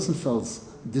Rav Rosenfeld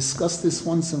discussed this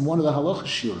once in one of the Halakha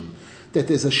shiurim, that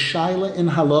there's a shaila in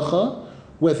Halakha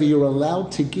whether you're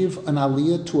allowed to give an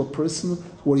aliyah to a person,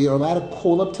 where you're allowed to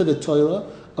call up to the Torah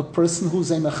a person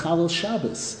who's a mechalel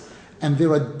Shabbos. And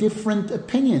there are different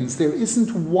opinions. There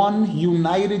isn't one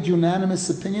united, unanimous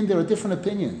opinion. There are different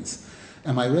opinions.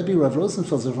 And my Rebbe Rav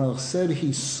Rosenfeld said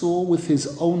he saw with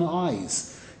his own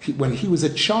eyes, when he was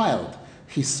a child,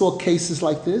 he saw cases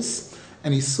like this,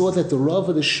 and he saw that the Rav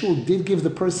of the shul did give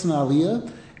the person aliyah,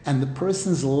 and the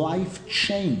person's life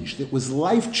changed. It was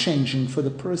life-changing for the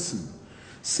person.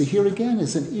 So here again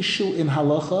is an issue in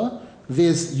Halakha.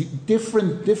 There's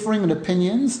differing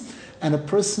opinions, and a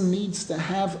person needs to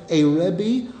have a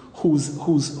Rebbe who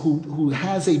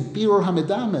has a birur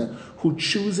hamedameh, who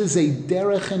chooses a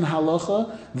derech in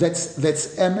Halakha that's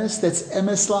emes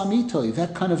la'amitoy,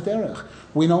 that kind of derech.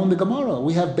 We know in the Gemara,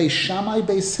 we have Beis Shammai,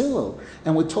 Beis Hillel,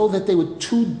 and we're told that there were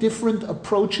two different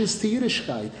approaches to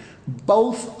Yiddishkeit.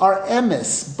 Both are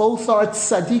emes, both are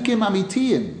tzadikim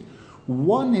amitiyim.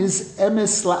 One is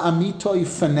emes la'amitoy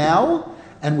for now,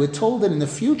 and we're told that in the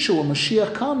future, when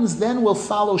Mashiach comes, then we'll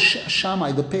follow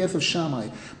Shammai, the path of Shammai.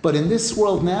 But in this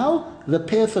world now, the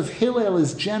path of Hillel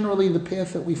is generally the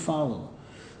path that we follow.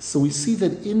 So we see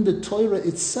that in the Torah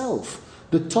itself,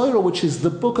 the Torah, which is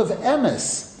the book of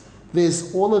Emes,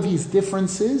 there's all of these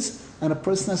differences, and a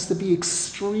person has to be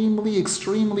extremely,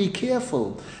 extremely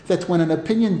careful that when an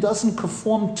opinion doesn't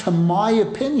conform to my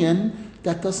opinion,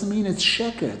 that doesn't mean it's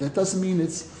sheker. That doesn't mean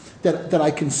it's that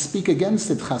I can speak against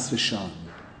it, chas v'shalom.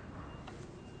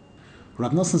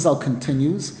 Rav Nasan Zal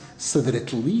continues, so that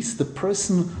at least the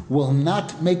person will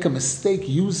not make a mistake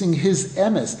using his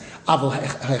emes.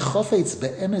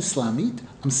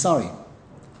 I'm sorry.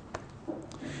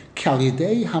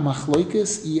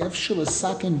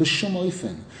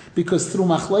 Because through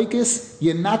machloikis,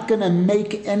 you're not going to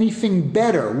make anything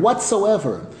better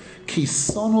whatsoever. Because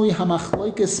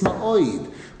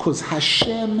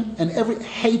Hashem and every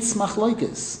hates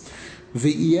machloikis.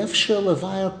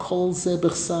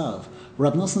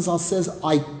 Rab Nasan Zal says,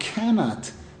 I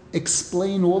cannot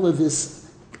explain all of this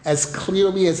as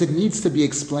clearly as it needs to be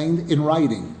explained in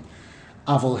writing.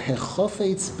 But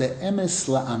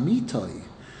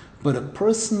a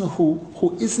person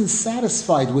who isn't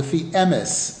satisfied with the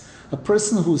emes, a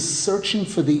person who's searching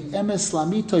for the emes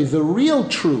la'amitoy, the real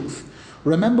truth.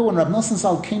 Remember when Rab Nasan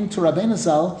Zal came to Rabbeinu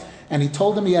Zal and he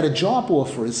told him he had a job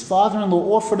offer. His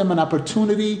father-in-law offered him an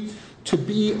opportunity to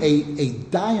be a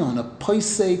dayan, a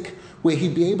posek, where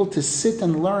he'd be able to sit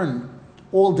and learn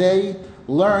all day,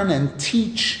 learn and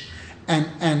teach,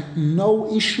 and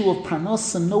no issue of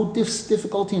parnasa, no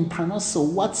difficulty in parnasa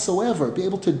whatsoever, be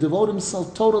able to devote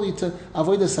himself totally to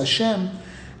avodas Hashem.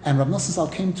 And Rav Nosson Zal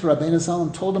came to Rabbeinu Zal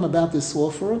and told him about this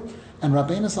offer, and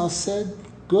Rabbeinu Zal said,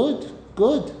 good,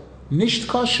 nisht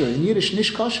kosher. In Yiddish,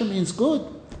 nisht kosher means good.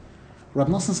 Rav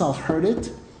Nosson Zal heard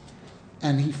it,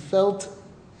 and he felt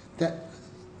that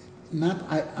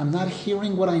I'm not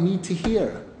hearing what I need to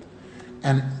hear.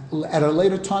 And at a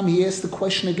later time, he asked the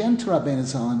question again to Rabbeinu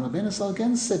Zal, and Rabbeinu Zal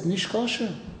again said, "Nish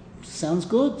kosher, sounds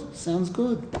good."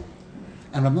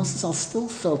 And Rav Nosson Zal still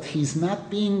felt he's not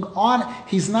being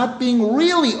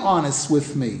really honest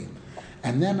with me.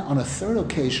 And then on a third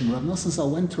occasion, Rav Nosson Zal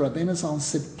went to Rabbeinu Zal and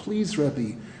said, "Please,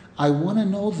 Rebbe, I want to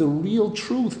know the real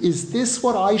truth. Is this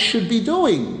what I should be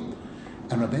doing?"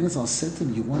 And Rabbeinu Zal said to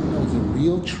him, "You want to know the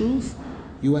real truth?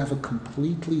 You have a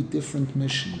completely different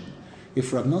mission.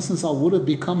 If Rav Nosson Zal would have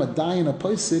become a Deah and a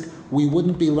Posek, we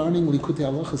wouldn't be learning Likutey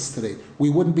Halakhos today. We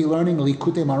wouldn't be learning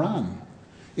Likutey Maran.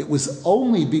 It was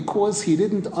only because he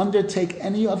didn't undertake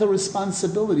any other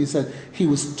responsibilities, that he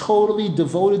was totally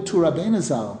devoted to Rabbeinu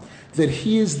Zal, that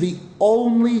he is the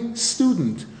only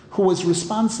student who was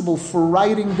responsible for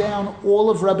writing down all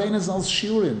of Rabbeinu Zal's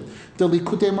shiurim, the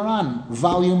Likutey Maran,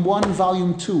 Volume 1,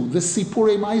 Volume 2, the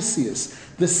Sipurei Maisius,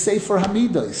 the Sefer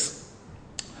Hamidos,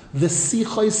 the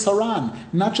Sichos Haran,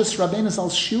 not just Rabbeinu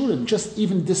Zal's shiurim, just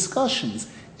even discussions,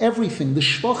 everything, the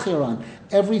Shvoch Haran,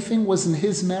 everything was in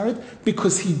his merit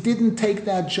because he didn't take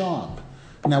that job.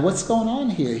 Now what's going on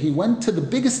here? He went to the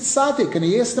biggest tzaddik and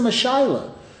he asked him a shaila.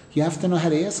 You have to know how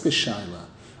to ask a shaila.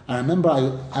 I remember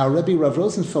our Rebbe Rav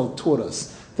Rosenfeld taught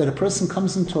us that a person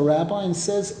comes into a rabbi and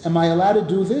says, "Am I allowed to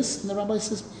do this?" And the rabbi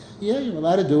says, "Yeah, you're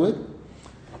allowed to do it."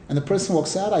 And the person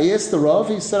walks out. I asked the Rav,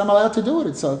 he said, "I'm allowed to do it.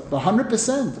 It's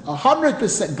 100%,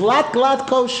 glatt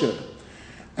kosher."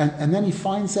 And then he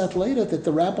finds out later that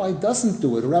the rabbi doesn't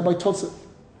do it. The rabbi told him,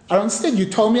 "I don't understand. You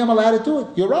told me I'm allowed to do it.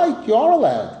 You're right. You are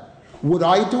allowed. Would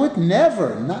I do it?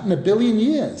 Never. Not in a billion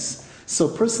years." So a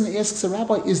person asks a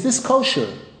rabbi, "Is this kosher?"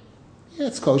 "Yeah,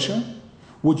 it's kosher."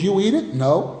 "Would you eat it?"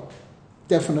 "No,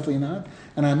 definitely not."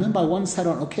 And I remember I once had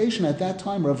an occasion at that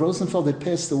time, Rav Rosenfeld had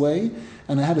passed away,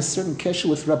 and I had a certain kesher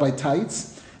with Rabbi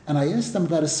Teitz, and I asked him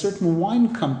about a certain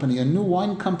wine company, a new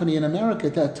wine company in America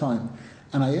at that time.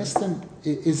 And I asked him,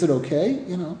 "Is it okay?"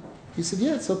 He said,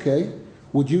 "Yeah, it's okay."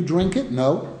 "Would you drink it?"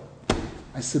 "No."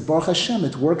 I said, "Baruch Hashem,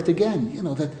 it worked again."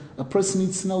 That a person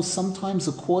needs to know sometimes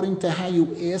according to how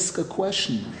you ask a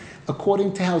question,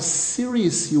 according to how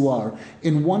serious you are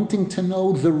in wanting to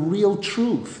know the real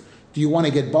truth. Do you want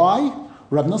to get by?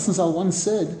 Rav Nosson Zal once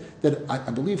said that,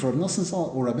 I believe Rav Nosson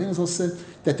Zal or Rabbeinu Zal said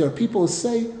that there are people who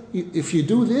say, if you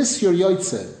do this, you're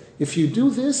yotzeh. If you do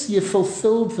this, you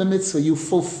fulfilled the mitzvah, you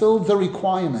fulfilled the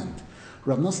requirement.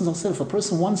 Rav Nosson Zal said if a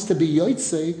person wants to be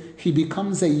yotzeh, he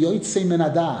becomes a yotzeh min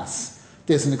hadas.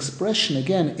 There's an expression,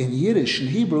 again, in Yiddish, in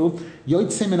Hebrew,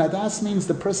 yotzeh min hadas means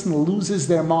the person loses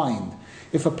their mind.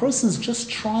 If a person's just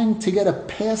trying to get a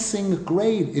passing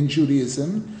grade in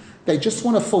Judaism, they just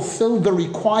want to fulfill the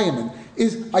requirement.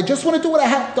 I just want to do what I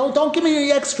have. Don't give me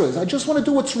any extras. I just want to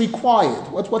do what's required.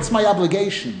 What's my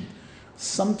obligation?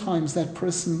 Sometimes that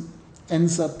person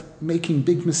ends up making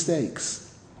big mistakes.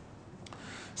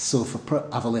 So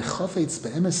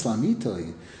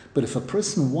but if a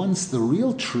person wants the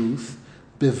real truth,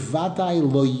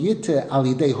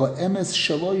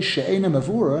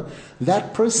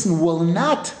 that person will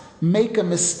not make a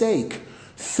mistake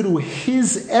through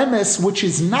his emes, which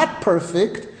is not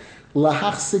perfect,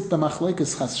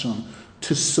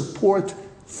 to support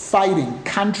fighting,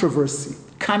 controversy,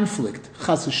 conflict,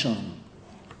 chas v'shalom.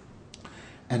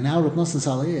 And now Rav Nosson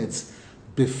Zal adds,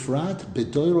 Bifrat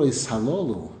b'doros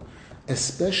halolu,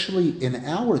 especially in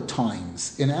our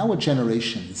times, in our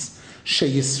generations,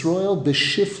 sheYisrael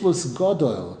b'shiflus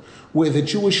godol, where the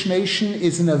Jewish nation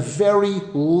is in a very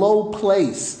low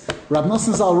place. Rav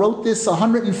Nosson Zal wrote this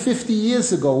 150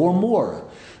 years ago or more.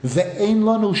 Ve'ein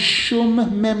lanu shum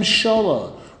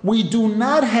memshala. We do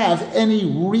not have any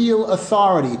real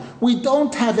authority. We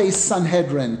don't have a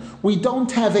Sanhedrin. We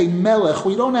don't have a Melech.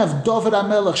 We don't have David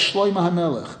HaMelech, Shlomo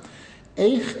HaMelech.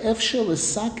 Eich efshel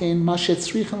esakein ma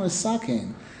shetzrichen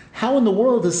esakein. How in the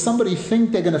world does somebody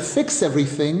think they're going to fix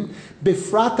everything,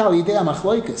 bifrat al yidei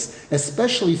hamachloikos,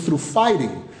 especially through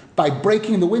fighting, by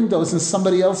breaking the windows in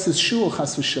somebody else's shul,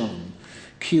 chas v'shalom?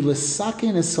 Ki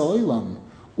lesakein es ha'olam,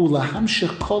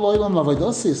 ulahamshich kol olam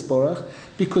lavodos yisborach,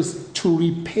 because to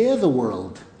repair the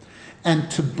world and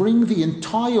to bring the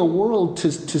entire world to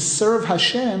serve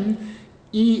Hashem,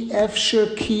 I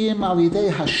efsher kiyim al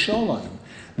yidei hashalom.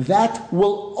 That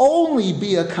will only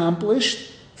be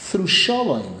accomplished through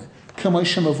shalom, As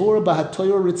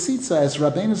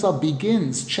Rabbeinu Zal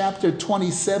begins chapter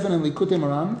 27 in Likutey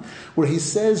Moharan, where he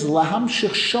says,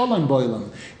 "Lahamshich shalom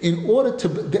boilam," in order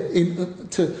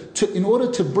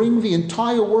to bring the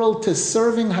entire world to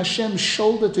serving Hashem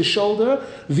shoulder to shoulder,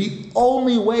 the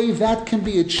only way that can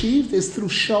be achieved is through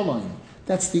shalom.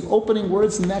 That's the opening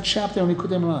words in that chapter in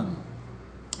Likutey Moharan.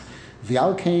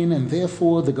 V'alkein, and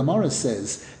therefore the Gemara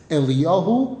says,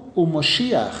 Eliyahu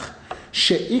u'Moshiach.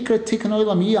 She'ikar tikkun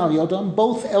olam yi al yodam,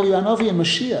 both Eliyahu Hanavi and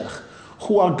Mashiach,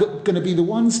 who are going to be the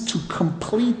ones to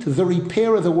complete the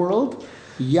repair of the world.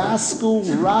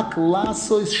 Yasku rak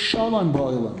lasos shalom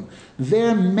ba'olam.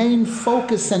 Their main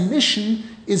focus and mission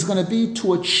is going to be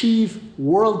to achieve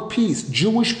world peace,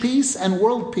 Jewish peace and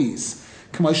world peace.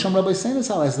 K'masham Rabbi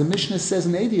Seinasal, as the Mishnah says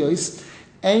in Edios,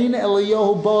 Ein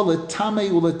Eliyahu ba l'tamei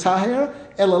u'l'taher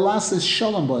elalasas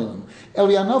shalom ba'olam.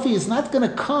 Eliyahu Hanavi is not going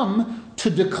to come to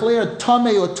declare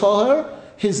Tamei or Toher.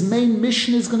 His main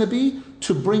mission is going to be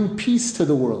to bring peace to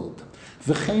the world.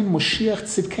 V'chein Moshiach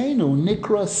Tzidkenu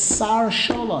Nikra Sar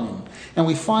Shalom. And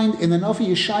we find in the Navi,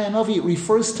 Yeshaya Navi, it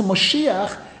refers to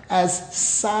Moshiach as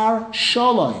Sar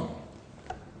Shalom.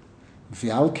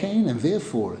 V'alkein, and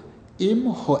therefore, Im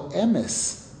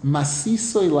Ho'emes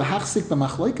Masisoi Lahachzik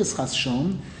B'machloikes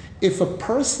Chashon, if a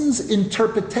person's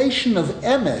interpretation of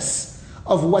emes,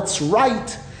 of what's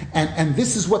right, and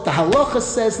this is what the Halakha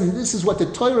says, and this is what the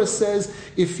Torah says,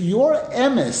 if your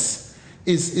emes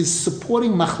is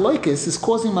supporting machlokes, is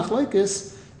causing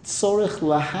machlokes, tzorech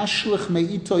lahashlich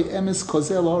meitoi emes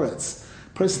kozel oretz.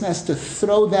 Person has to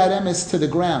throw that emes to the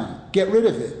ground, get rid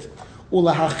of it,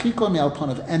 ulahachiko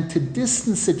me'alpanav, and to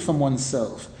distance it from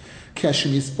oneself. Because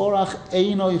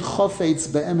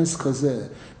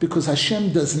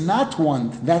Hashem does not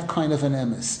want that kind of an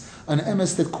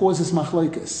emes that causes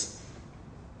machlokes.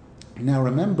 Now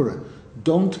remember,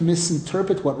 don't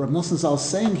misinterpret what Rav Nasan Zal is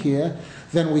saying here.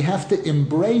 Then we have to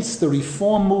embrace the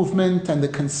reform movement and the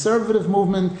conservative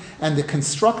movement and the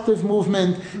constructive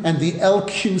movement and the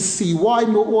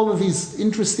LQCY, all of these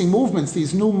interesting movements,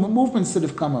 these new movements that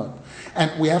have come up.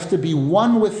 And we have to be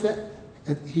one with it.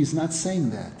 He's not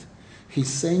saying that. He's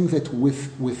saying that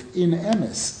within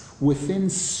emes, within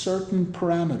certain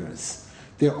parameters,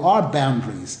 there are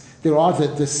boundaries. There are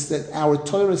that our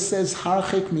Torah says,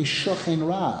 Harchek mishochen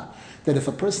ra, that if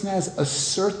a person has a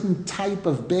certain type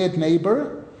of bad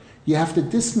neighbor, you have to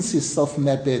distance yourself from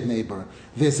that bad neighbor.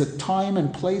 There's a time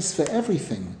and place for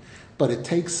everything, but it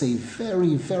takes a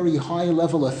very, very high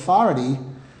level authority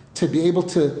to be able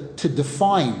to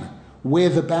define where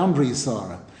the boundaries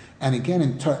are. And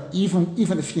again, even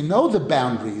if you know the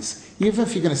boundaries, even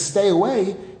if you're going to stay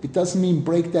away, it doesn't mean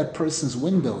break that person's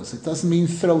windows. It doesn't mean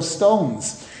throw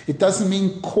stones. It doesn't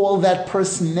mean call that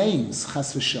person names.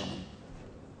 Chas v'shalom.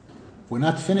 We're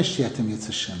not finished yet in Yitz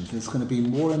Hashem. There's going to be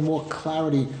more and more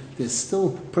clarity. There's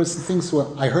still, person thinks,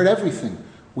 well, I heard everything.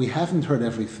 We haven't heard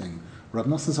everything. Rav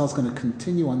Nasan Zal is going to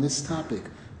continue on this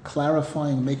topic,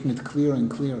 clarifying, making it clearer and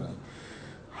clearer.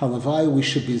 Halavai, we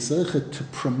should be zeichet to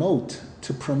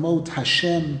promote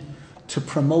Hashem, to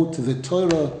promote the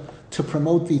Torah, to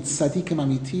promote the tzaddikim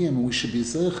amitiyim. We should be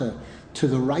zeichet to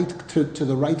the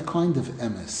right kind of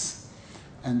emes,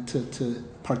 and to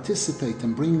participate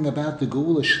in bringing about the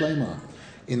Geula Shlema.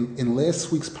 In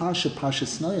last week's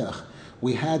Parshas Noach,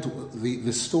 we had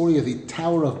the story of the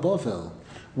Tower of Bavel,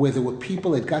 where there were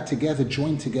people that got together,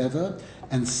 joined together,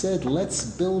 and said, let's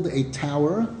build a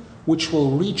tower which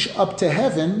will reach up to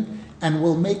heaven and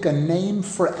will make a name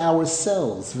for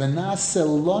ourselves. V'naseh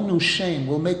lanu shem,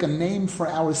 we'll make a name for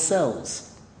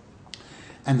ourselves.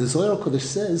 And the Zohar Kodesh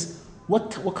says,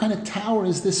 what kind of tower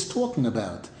is this talking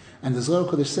about? And the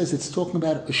Zohar Kodesh says it's talking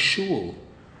about a shul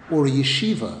or a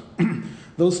yeshiva.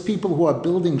 Those people who are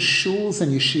building shuls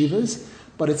and yeshivas,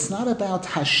 but it's not about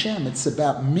Hashem, it's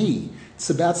about me. It's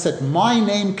about that my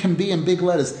name can be in big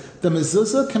letters. The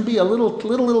mezuzah can be a little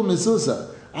mezuzah.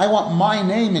 I want my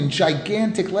name in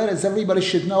gigantic letters. Everybody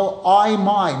should know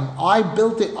I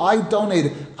built it, I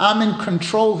donated, I'm in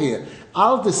control here.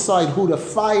 I'll decide who to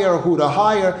fire, who to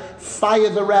hire. Fire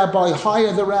the rabbi,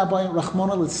 hire the rabbi. Rahman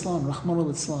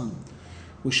al-Islam.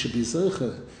 We should be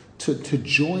zeicha to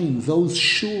join those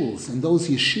shuls and those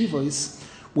yeshivas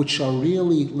which are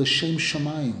really l'shem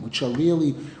shamayim, which are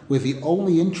really where the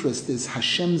only interest is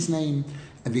Hashem's name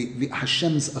and the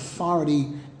Hashem's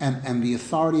authority and the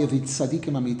authority of the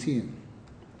tzaddikim amitiyim.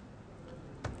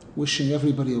 Wishing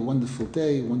everybody a wonderful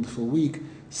day, wonderful week.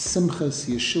 Simchas,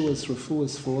 Yeshuas,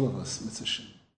 Refuas for all of us. Mitzvah.